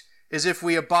fruit is if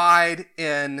we abide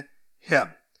in Him.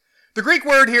 The Greek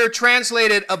word here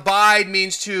translated abide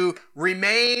means to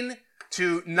remain,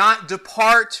 to not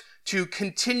depart, to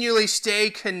continually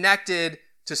stay connected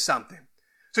to something.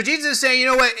 So Jesus is saying, you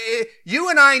know what, you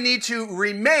and I need to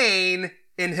remain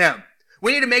in Him.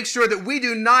 We need to make sure that we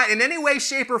do not in any way,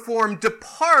 shape, or form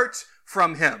depart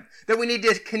from Him. That we need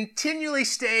to continually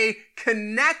stay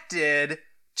connected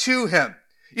to Him.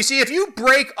 You see, if you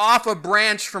break off a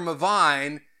branch from a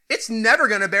vine, it's never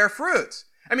going to bear fruit.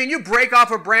 I mean, you break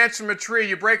off a branch from a tree,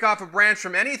 you break off a branch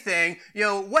from anything,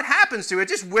 what happens to it? It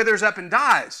just withers up and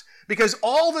dies. Because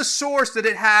all the source that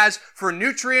it has for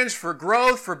nutrients, for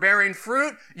growth, for bearing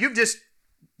fruit, you've just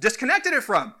disconnected it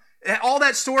from. All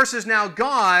that source is now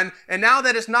gone, and now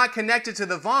that it's not connected to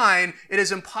the vine, it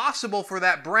is impossible for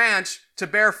that branch to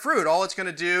bear fruit. All it's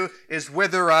going to do is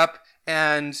wither up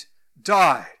and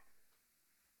die.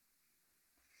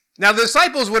 Now, the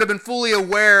disciples would have been fully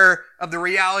aware of the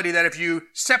reality that if you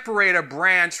separate a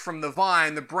branch from the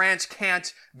vine, the branch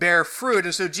can't bear fruit.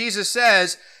 And so Jesus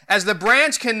says, as the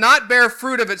branch cannot bear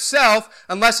fruit of itself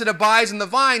unless it abides in the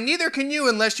vine, neither can you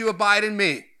unless you abide in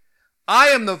me. I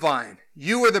am the vine,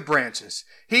 you are the branches.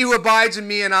 He who abides in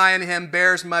me and I in him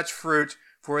bears much fruit,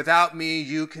 for without me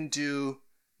you can do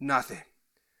nothing.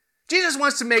 Jesus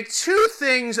wants to make two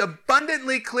things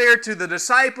abundantly clear to the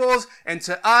disciples and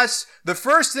to us. The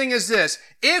first thing is this: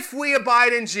 if we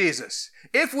abide in Jesus,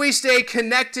 if we stay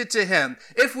connected to him,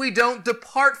 if we don't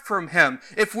depart from him,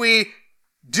 if we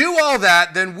do all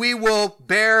that, then we will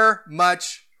bear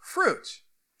much fruit.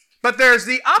 But there's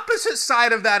the opposite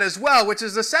side of that as well, which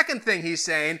is the second thing he's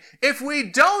saying. If we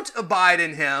don't abide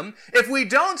in him, if we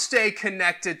don't stay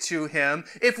connected to him,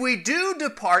 if we do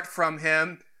depart from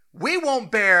him, we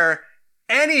won't bear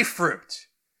any fruit.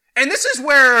 And this is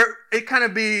where it kind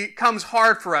of becomes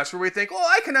hard for us, where we think, well,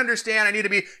 I can understand I need to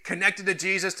be connected to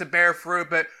Jesus to bear fruit,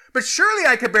 but surely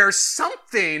I could bear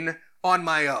something on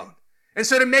my own. And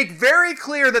so to make very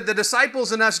clear that the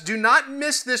disciples and us do not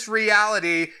miss this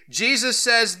reality, Jesus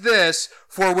says this: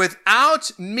 for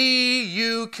without me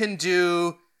you can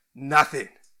do nothing.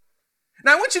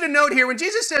 Now I want you to note here, when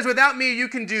Jesus says without me you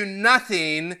can do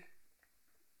nothing,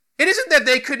 it isn't that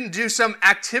they couldn't do some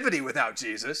activity without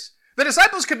Jesus. The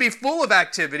disciples could be full of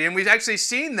activity, and we've actually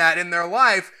seen that in their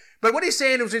life. But what he's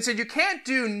saying is, he said, you can't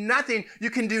do nothing. You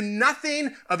can do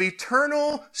nothing of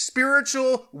eternal,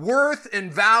 spiritual worth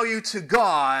and value to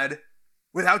God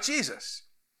without Jesus.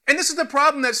 And this is the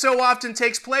problem that so often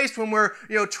takes place when we're,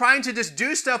 trying to just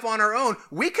do stuff on our own.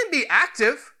 We can be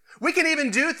active. We can even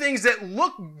do things that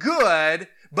look good.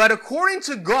 But according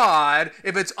to God,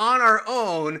 if it's on our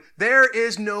own, there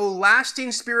is no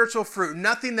lasting spiritual fruit,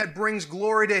 nothing that brings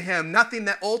glory to him, nothing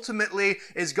that ultimately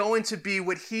is going to be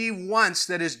what he wants,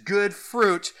 that is good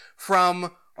fruit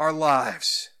from our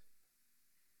lives.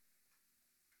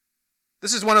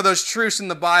 This is one of those truths in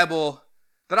the Bible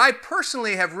that I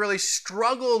personally have really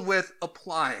struggled with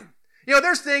applying.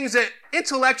 There's things that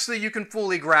intellectually you can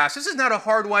fully grasp. This is not a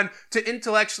hard one to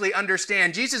intellectually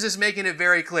understand. Jesus is making it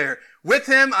very clear. With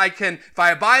him, if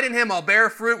I abide in him, I'll bear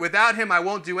fruit. Without him, I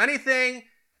won't do anything.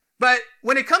 But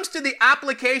when it comes to the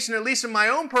application, at least in my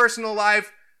own personal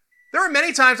life, there were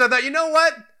many times I thought, you know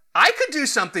what? I could do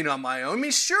something on my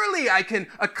own. Surely I can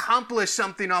accomplish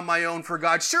something on my own for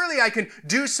God. Surely I can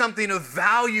do something of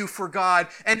value for God.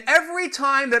 And every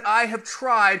time that I have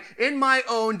tried in my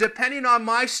own, depending on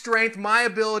my strength, my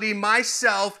ability,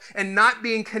 myself, and not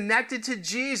being connected to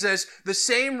Jesus, the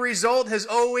same result has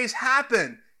always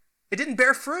happened. It didn't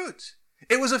bear fruit.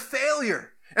 It was a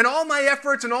failure. And all my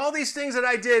efforts and all these things that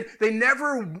I did, they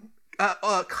never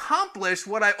accomplished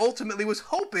what I ultimately was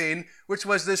hoping, which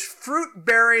was this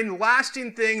fruit-bearing,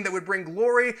 lasting thing that would bring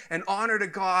glory and honor to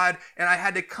God. And I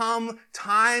had to come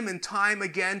time and time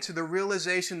again to the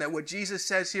realization that what Jesus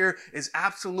says here is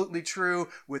absolutely true.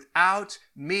 Without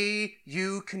me,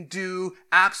 you can do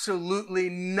absolutely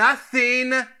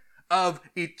nothing of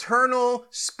eternal,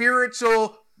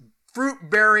 spiritual,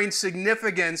 fruit-bearing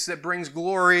significance that brings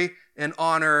glory and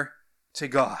honor to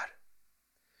God.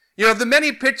 Of the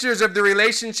many pictures of the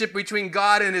relationship between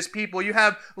God and his people, you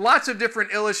have lots of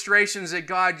different illustrations that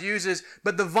God uses,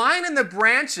 but the vine and the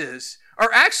branches are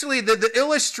actually the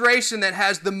illustration that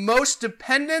has the most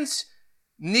dependence,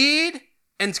 need,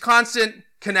 and constant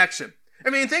connection.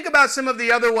 Think about some of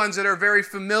the other ones that are very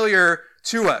familiar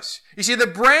to us. You see, the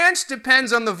branch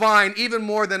depends on the vine even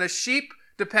more than a sheep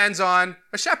depends on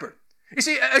a shepherd. You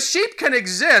see, a sheep can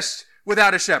exist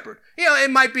without a shepherd. It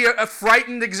might be a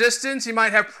frightened existence. He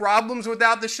might have problems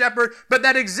without the shepherd, but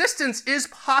that existence is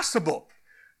possible.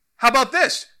 How about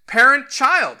this?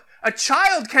 Parent-child. A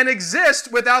child can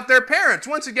exist without their parents.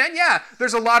 Once again,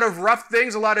 there's a lot of rough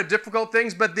things, a lot of difficult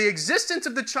things, but the existence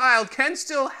of the child can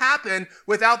still happen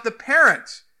without the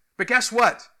parent. But guess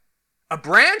what? A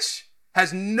branch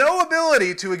has no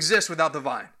ability to exist without the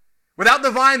vine. Without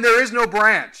the vine, there is no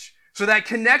branch. So that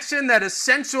connection, that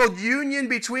essential union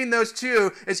between those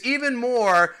two is even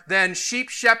more than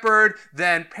sheep-shepherd,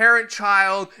 than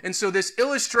parent-child. And so this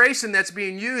illustration that's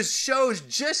being used shows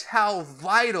just how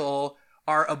vital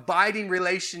our abiding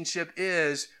relationship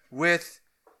is with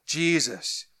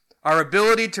Jesus. Our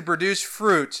ability to produce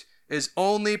fruit is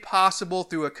only possible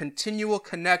through a continual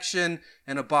connection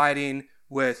and abiding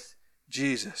with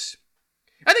Jesus.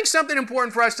 I think something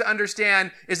important for us to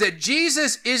understand is that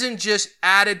Jesus isn't just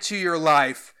added to your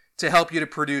life to help you to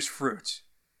produce fruit.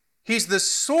 He's the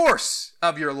source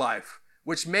of your life,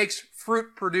 which makes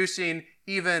fruit producing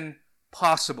even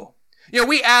possible.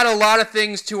 We add a lot of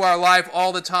things to our life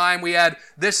all the time. We add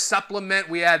this supplement,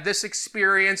 we add this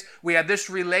experience, we add this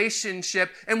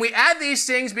relationship, and we add these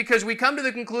things because we come to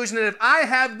the conclusion that if I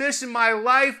have this in my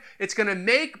life, it's going to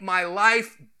make my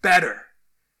life better.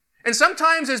 And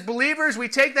sometimes as believers, we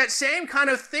take that same kind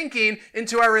of thinking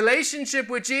into our relationship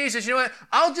with Jesus. You know what?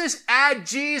 I'll just add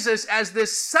Jesus as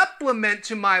this supplement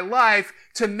to my life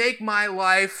to make my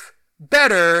life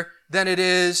better than it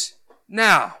is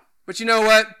now. But you know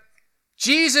what?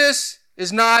 Jesus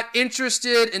is not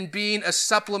interested in being a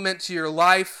supplement to your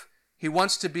life. He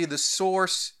wants to be the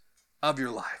source of your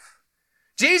life.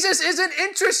 Jesus isn't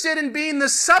interested in being the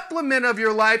supplement of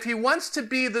your life. He wants to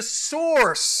be the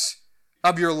source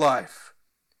of your life.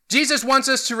 Jesus wants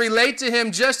us to relate to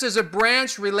him just as a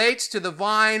branch relates to the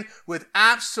vine with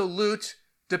absolute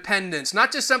dependence.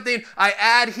 Not just something I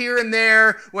add here and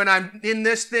there when I'm in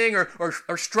this thing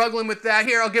or struggling with that.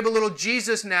 Here, I'll give a little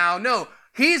Jesus now. No,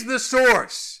 he's the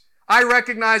source. I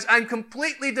recognize I'm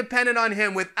completely dependent on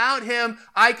him. Without him,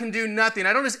 I can do nothing.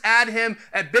 I don't just add him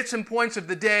at bits and points of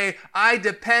the day. I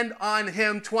depend on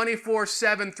him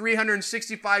 24/7,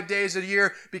 365 days a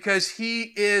year because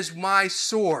he is my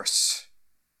source.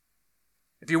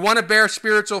 If you want to bear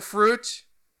spiritual fruit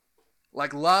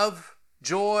like love,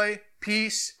 joy,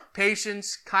 peace,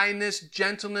 patience, kindness,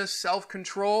 gentleness,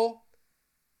 self-control,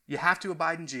 you have to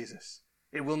abide in Jesus.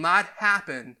 It will not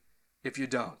happen if you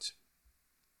don't.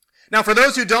 Now, for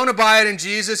those who don't abide in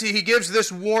Jesus, he gives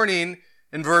this warning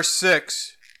in verse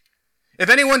 6. If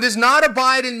anyone does not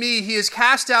abide in me, he is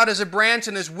cast out as a branch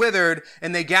and is withered,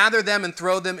 and they gather them and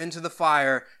throw them into the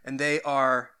fire, and they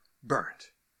are burned.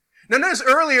 Now, notice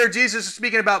earlier Jesus was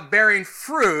speaking about bearing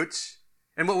fruit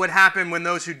and what would happen when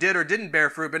those who did or didn't bear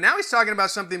fruit, but now he's talking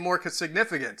about something more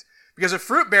significant, because a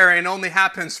fruit bearing only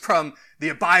happens from the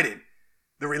abiding,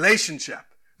 the relationship.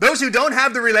 Those who don't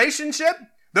have the relationship,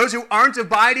 those who aren't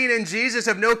abiding in Jesus,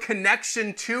 have no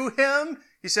connection to him,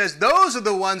 he says, those are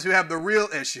the ones who have the real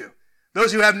issue.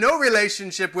 Those who have no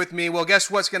relationship with me, well,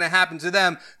 guess what's going to happen to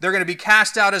them? They're going to be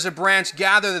cast out as a branch,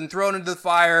 gathered and thrown into the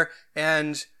fire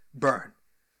and burned.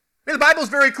 The Bible's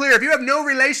very clear. If you have no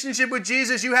relationship with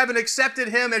Jesus, you haven't accepted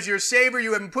him as your Savior,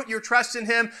 you haven't put your trust in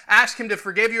him, asked him to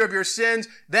forgive you of your sins,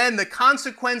 then the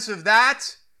consequence of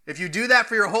that, if you do that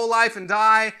for your whole life and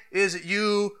die, is that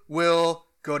you will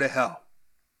go to hell.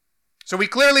 So we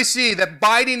clearly see that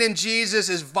abiding in Jesus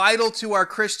is vital to our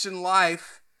Christian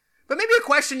life. But maybe a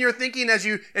question you're thinking as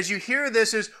you hear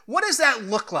this is, what does that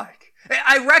look like?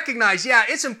 I recognize, yeah,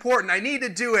 it's important. I need to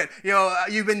do it.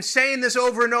 You've been saying this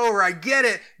over and over. I get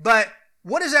it. But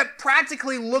what does that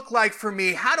practically look like for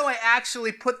me? How do I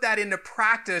actually put that into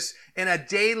practice in a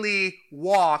daily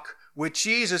walk with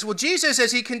Jesus? Well, Jesus,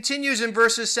 as he continues in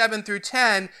verses 7 through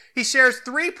 10, he shares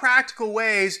 3 practical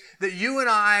ways that you and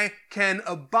I can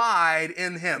abide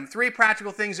in him. 3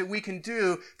 practical things that we can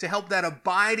do to help that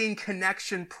abiding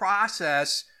connection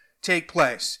process take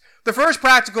place. The first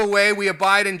practical way we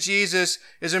abide in Jesus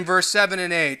is in verse 7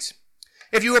 and 8.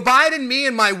 If you abide in me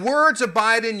and my words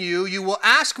abide in you, you will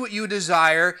ask what you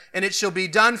desire, and it shall be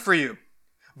done for you.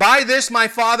 By this my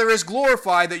Father is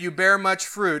glorified, that you bear much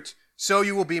fruit, so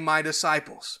you will be my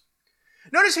disciples.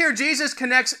 Notice here Jesus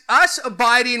connects us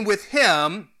abiding with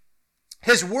him,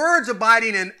 his words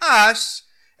abiding in us,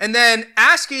 and then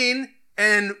asking,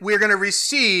 and we're going to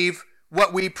receive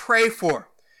what we pray for.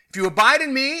 If you abide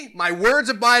in me, my words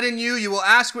abide in you, you will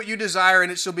ask what you desire,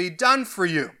 and it shall be done for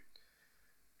you.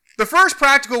 The first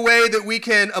practical way that we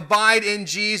can abide in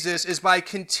Jesus is by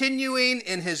continuing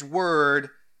in his word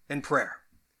and prayer.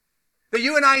 That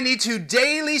you and I need to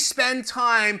daily spend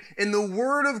time in the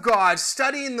Word of God,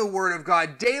 studying the Word of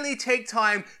God, daily take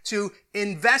time to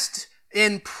invest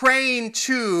in praying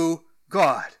to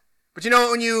God. But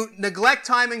when you neglect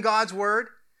time in God's Word,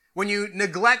 when you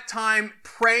neglect time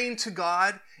praying to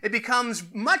God, it becomes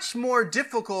much more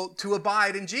difficult to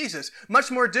abide in Jesus, much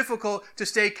more difficult to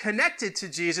stay connected to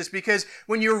Jesus, because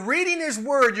when you're reading his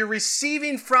word, you're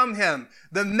receiving from him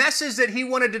the message that he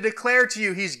wanted to declare to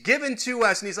you. He's given to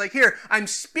us, and he's like, here, I'm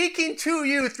speaking to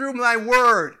you through my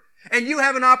word, and you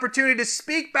have an opportunity to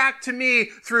speak back to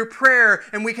me through prayer,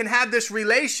 and we can have this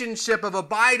relationship of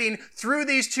abiding through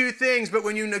these 2 things. But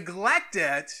when you neglect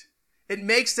it, it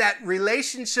makes that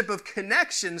relationship of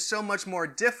connection so much more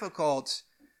difficult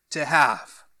to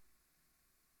have.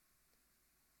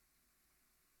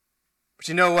 But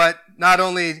you know what? Not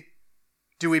only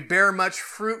do we bear much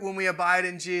fruit when we abide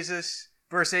in Jesus,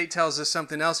 verse 8 tells us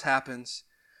something else happens.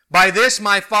 By this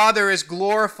my Father is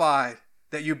glorified,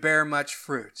 that you bear much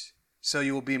fruit, so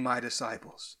you will be my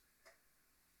disciples.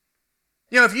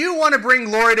 If you want to bring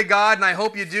glory to God, and I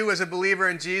hope you do as a believer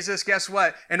in Jesus, guess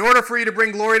what? In order for you to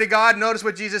bring glory to God, notice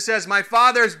what Jesus says, my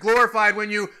Father is glorified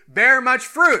when you bear much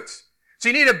fruit. So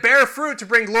you need to bear fruit to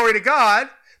bring glory to God,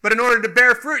 but in order to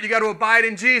bear fruit, you got to abide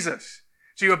in Jesus.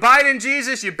 So you abide in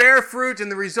Jesus, you bear fruit,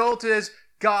 and the result is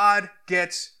God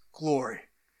gets glory.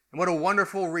 And what a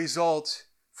wonderful result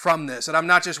from this. And I'm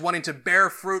not just wanting to bear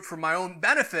fruit for my own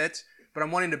benefit, but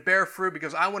I'm wanting to bear fruit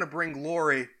because I want to bring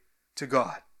glory to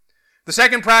God. The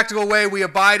second practical way we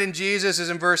abide in Jesus is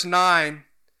in verse 9.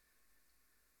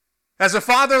 As the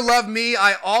Father loved me,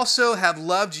 I also have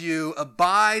loved you.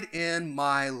 Abide in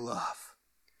my love.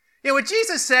 What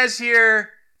Jesus says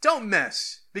here, don't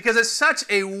miss, because it's such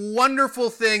a wonderful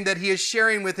thing that he is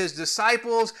sharing with his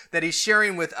disciples, that he's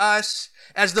sharing with us.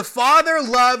 As the Father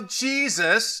loved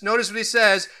Jesus, notice what he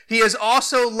says, he has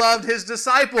also loved his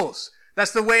disciples.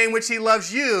 That's the way in which he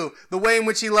loves you, the way in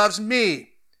which he loves me.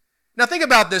 Now think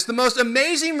about this. The most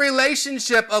amazing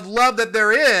relationship of love that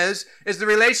there is the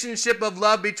relationship of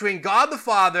love between God the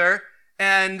Father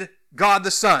and God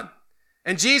the Son.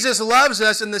 And Jesus loves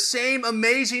us in the same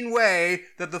amazing way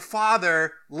that the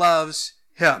Father loves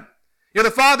him. The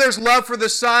Father's love for the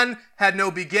Son had no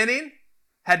beginning,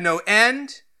 had no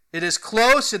end. It is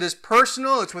close, it is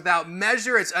personal, it's without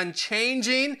measure, it's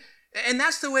unchanging. And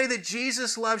that's the way that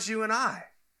Jesus loves you and I.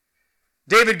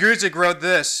 David Guzik wrote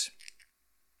this.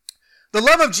 The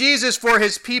love of Jesus for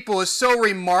his people is so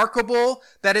remarkable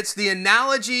that it's the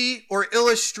analogy or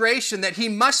illustration that he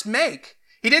must make.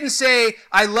 He didn't say,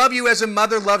 I love you as a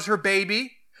mother loves her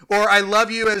baby, or I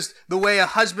love you as the way a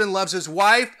husband loves his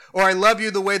wife, or I love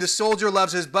you the way the soldier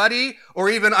loves his buddy, or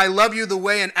even I love you the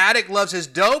way an addict loves his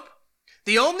dope.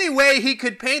 The only way he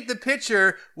could paint the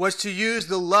picture was to use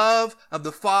the love of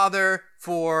the Father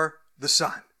for the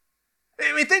Son.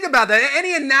 Think about that.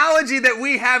 Any analogy that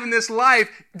we have in this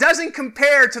life doesn't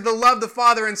compare to the love the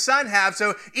Father and Son have.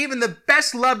 So even the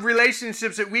best loved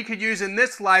relationships that we could use in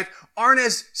this life aren't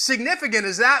as significant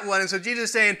as that one. And so Jesus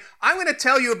is saying, I'm going to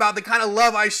tell you about the kind of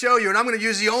love I show you, and I'm going to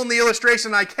use the only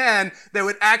illustration I can that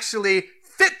would actually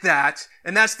fit that.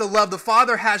 And that's the love the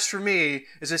Father has for me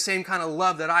is the same kind of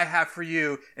love that I have for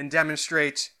you and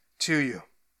demonstrate to you.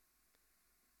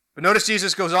 But notice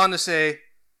Jesus goes on to say,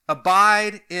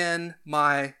 abide in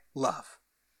my love.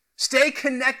 Stay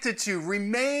connected to,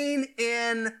 remain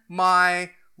in my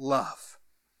love.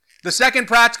 The second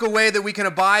practical way that we can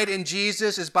abide in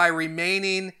Jesus is by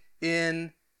remaining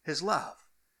in his love.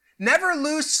 Never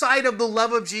lose sight of the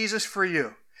love of Jesus for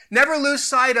you. Never lose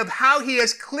sight of how he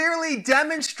has clearly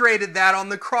demonstrated that on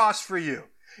the cross for you.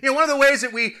 One of the ways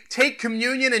that we take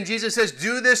communion and Jesus says,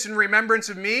 do this in remembrance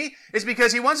of me, is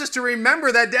because he wants us to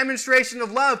remember that demonstration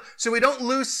of love so we don't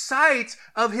lose sight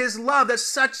of his love. That's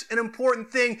such an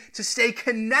important thing to stay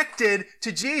connected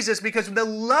to Jesus, because the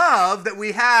love that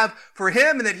we have for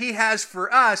him and that he has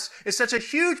for us is such a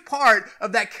huge part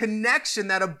of that connection,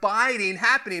 that abiding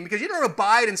happening, because you don't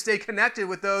abide and stay connected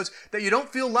with those that you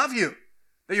don't feel love you,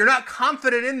 that you're not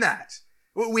confident in that.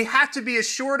 We have to be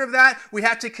assured of that. We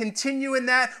have to continue in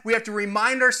that. We have to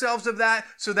remind ourselves of that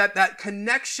so that that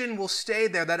connection will stay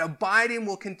there, that abiding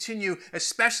will continue,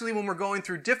 especially when we're going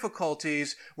through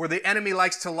difficulties where the enemy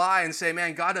likes to lie and say,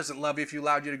 man, God doesn't love you if he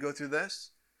allowed you to go through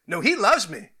this. No, he loves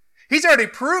me. He's already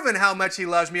proven how much he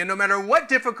loves me. And no matter what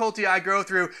difficulty I go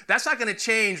through, that's not going to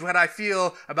change what I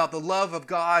feel about the love of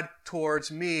God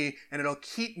towards me. And it'll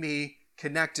keep me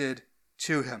connected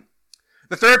to him.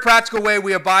 The third practical way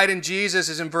we abide in Jesus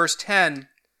is in verse 10.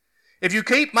 If you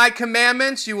keep my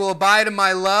commandments, you will abide in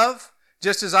my love,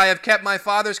 just as I have kept my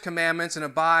Father's commandments and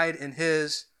abide in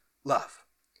his love.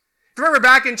 Remember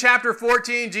back in chapter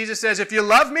 14, Jesus says, if you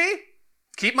love me,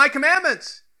 keep my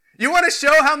commandments. You want to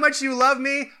show how much you love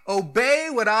me? Obey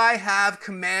what I have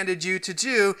commanded you to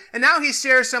do. And now he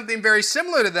shares something very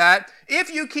similar to that.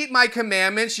 If you keep my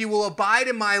commandments, you will abide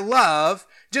in my love,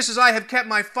 just as I have kept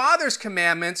my Father's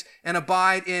commandments and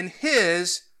abide in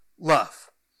his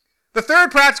love. The third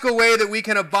practical way that we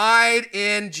can abide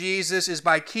in Jesus is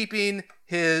by keeping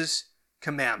his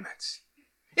commandments.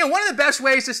 One of the best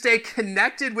ways to stay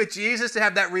connected with Jesus, to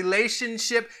have that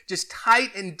relationship just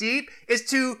tight and deep, is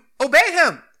to obey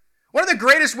him. One of the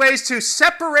greatest ways to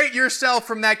separate yourself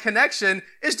from that connection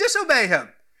is disobey him.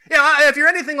 If you're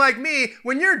anything like me,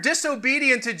 when you're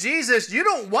disobedient to Jesus, you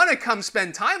don't want to come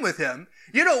spend time with him.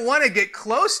 You don't want to get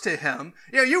close to him.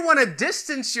 You want to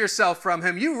distance yourself from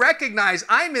him. You recognize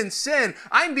I'm in sin.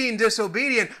 I'm being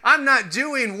disobedient. I'm not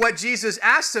doing what Jesus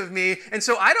asks of me. And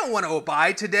so I don't want to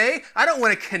abide today. I don't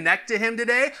want to connect to him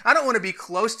today. I don't want to be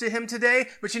close to him today.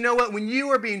 But you know what? When you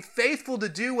are being faithful to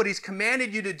do what he's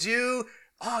commanded you to do,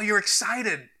 you're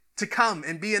excited to come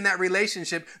and be in that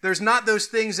relationship. There's not those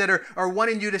things that are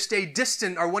wanting you to stay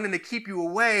distant or wanting to keep you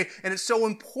away. And it's so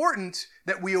important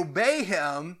that we obey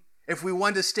him if we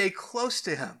want to stay close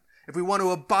to him, if we want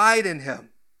to abide in him.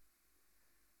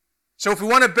 So if we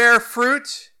want to bear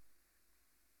fruit,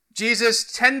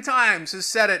 Jesus 10 times has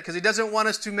said it because he doesn't want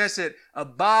us to miss it.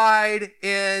 Abide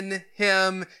in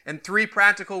him. And 3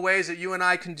 practical ways that you and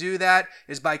I can do that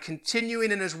is by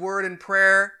continuing in his word and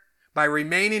prayer, by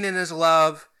remaining in his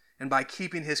love, and by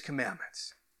keeping his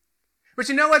commandments. But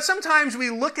you know what? Sometimes we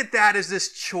look at that as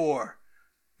this chore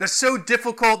that's so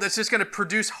difficult, that's just going to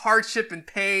produce hardship and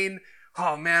pain.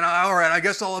 Oh man, all right, I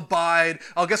guess I'll abide.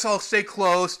 I guess I'll stay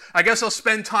close. I guess I'll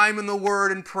spend time in the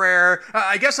word and prayer.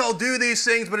 I guess I'll do these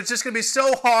things, but it's just going to be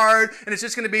so hard, and it's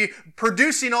just going to be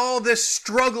producing all this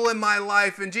struggle in my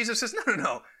life. And Jesus says,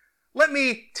 no. Let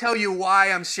me tell you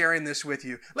why I'm sharing this with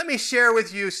you. Let me share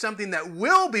with you something that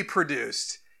will be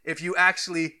produced if you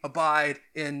actually abide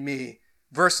in me.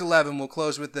 Verse 11, we'll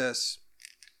close with this.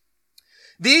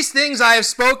 These things I have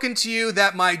spoken to you,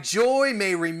 that my joy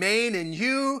may remain in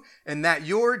you, and that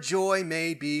your joy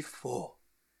may be full.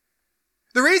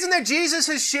 The reason that Jesus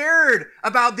has shared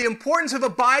about the importance of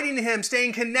abiding in him,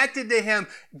 staying connected to him,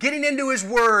 getting into his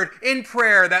word, in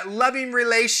prayer, that loving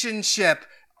relationship,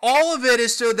 all of it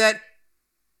is so that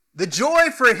the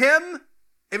joy for him,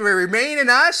 it will remain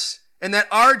in us, and that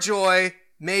our joy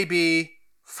may be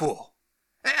full.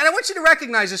 And I want you to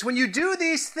recognize this. When you do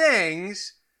these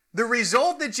things, the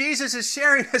result that Jesus is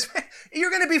sharing is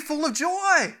you're going to be full of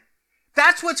joy.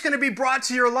 That's what's going to be brought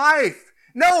to your life.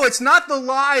 No, it's not the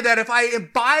lie that if I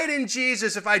abide in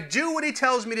Jesus, if I do what he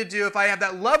tells me to do, if I have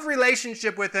that love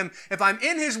relationship with him, if I'm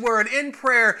in his word, in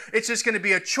prayer, it's just going to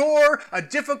be a chore, a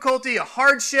difficulty, a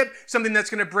hardship, something that's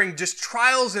going to bring just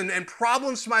trials and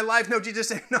problems to my life. No, Jesus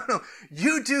said, no,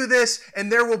 you do this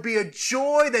and there will be a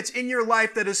joy that's in your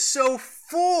life that is so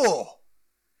full.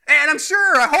 And I'm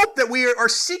sure, I hope that we are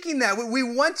seeking that. We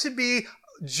want to be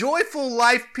joyful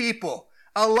life people.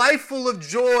 A life full of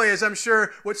joy is, I'm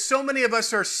sure, what so many of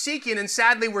us are seeking, and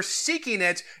sadly we're seeking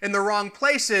it in the wrong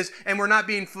places, and we're not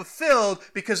being fulfilled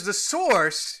because the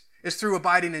source is through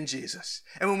abiding in Jesus.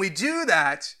 And when we do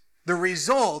that, the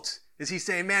result is he's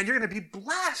saying, man, you're going to be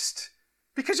blessed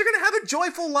because you're going to have a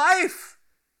joyful life.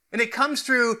 And it comes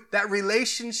through that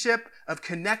relationship of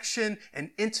connection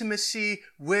and intimacy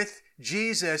with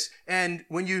Jesus. And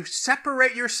when you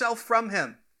separate yourself from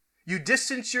him, you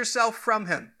distance yourself from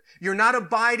him, you're not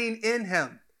abiding in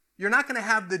him, you're not going to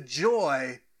have the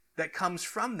joy that comes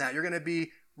from that. You're going to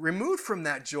be removed from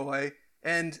that joy.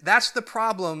 And that's the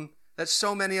problem that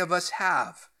so many of us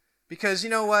have. Because you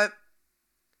know what?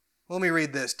 Let me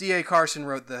read this. D.A. Carson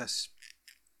wrote this.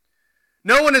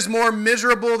 No one is more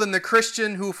miserable than the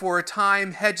Christian who for a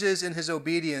time hedges in his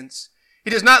obedience.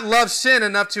 He does not love sin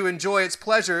enough to enjoy its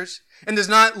pleasures, and does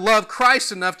not love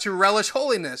Christ enough to relish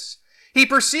holiness. He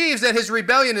perceives that his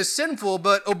rebellion is sinful,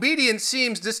 but obedience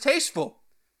seems distasteful.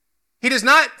 He does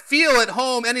not feel at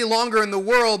home any longer in the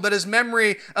world, but his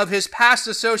memory of his past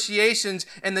associations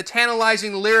and the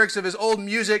tantalizing lyrics of his old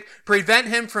music prevent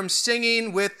him from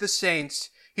singing with the saints.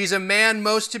 He's a man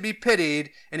most to be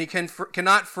pitied, and he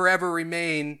cannot forever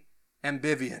remain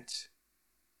ambivalent.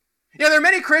 You know, there are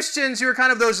many Christians who are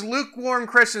kind of those lukewarm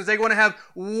Christians. They want to have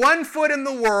one foot in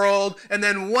the world and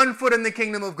then one foot in the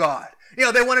kingdom of God. You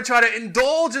know, they want to try to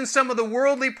indulge in some of the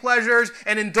worldly pleasures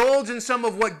and indulge in some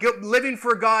of what living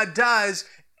for God does.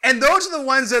 And those are the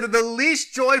ones that are the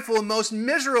least joyful and most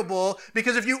miserable,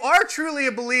 because if you are truly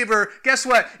a believer, guess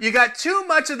what? You got too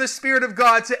much of the Spirit of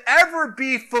God to ever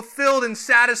be fulfilled and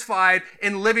satisfied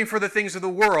in living for the things of the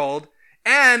world.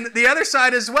 And the other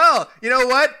side as well. You know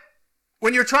what?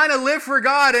 When you're trying to live for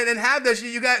God and have this,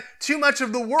 you got too much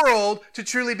of the world to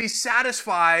truly be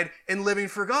satisfied in living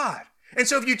for God. And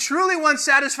so if you truly want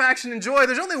satisfaction and joy,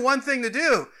 there's only one thing to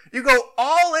do. You go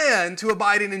all in to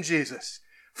abiding in Jesus.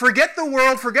 Forget the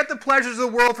world, forget the pleasures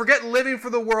of the world, forget living for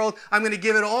the world. I'm going to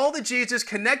give it all to Jesus,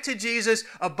 connect to Jesus,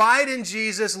 abide in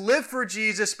Jesus, live for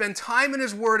Jesus, spend time in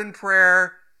his word and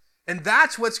prayer. And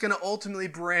that's what's going to ultimately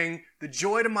bring the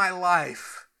joy to my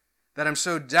life that I'm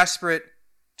so desperate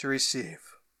to receive.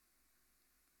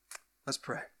 Let's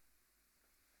pray.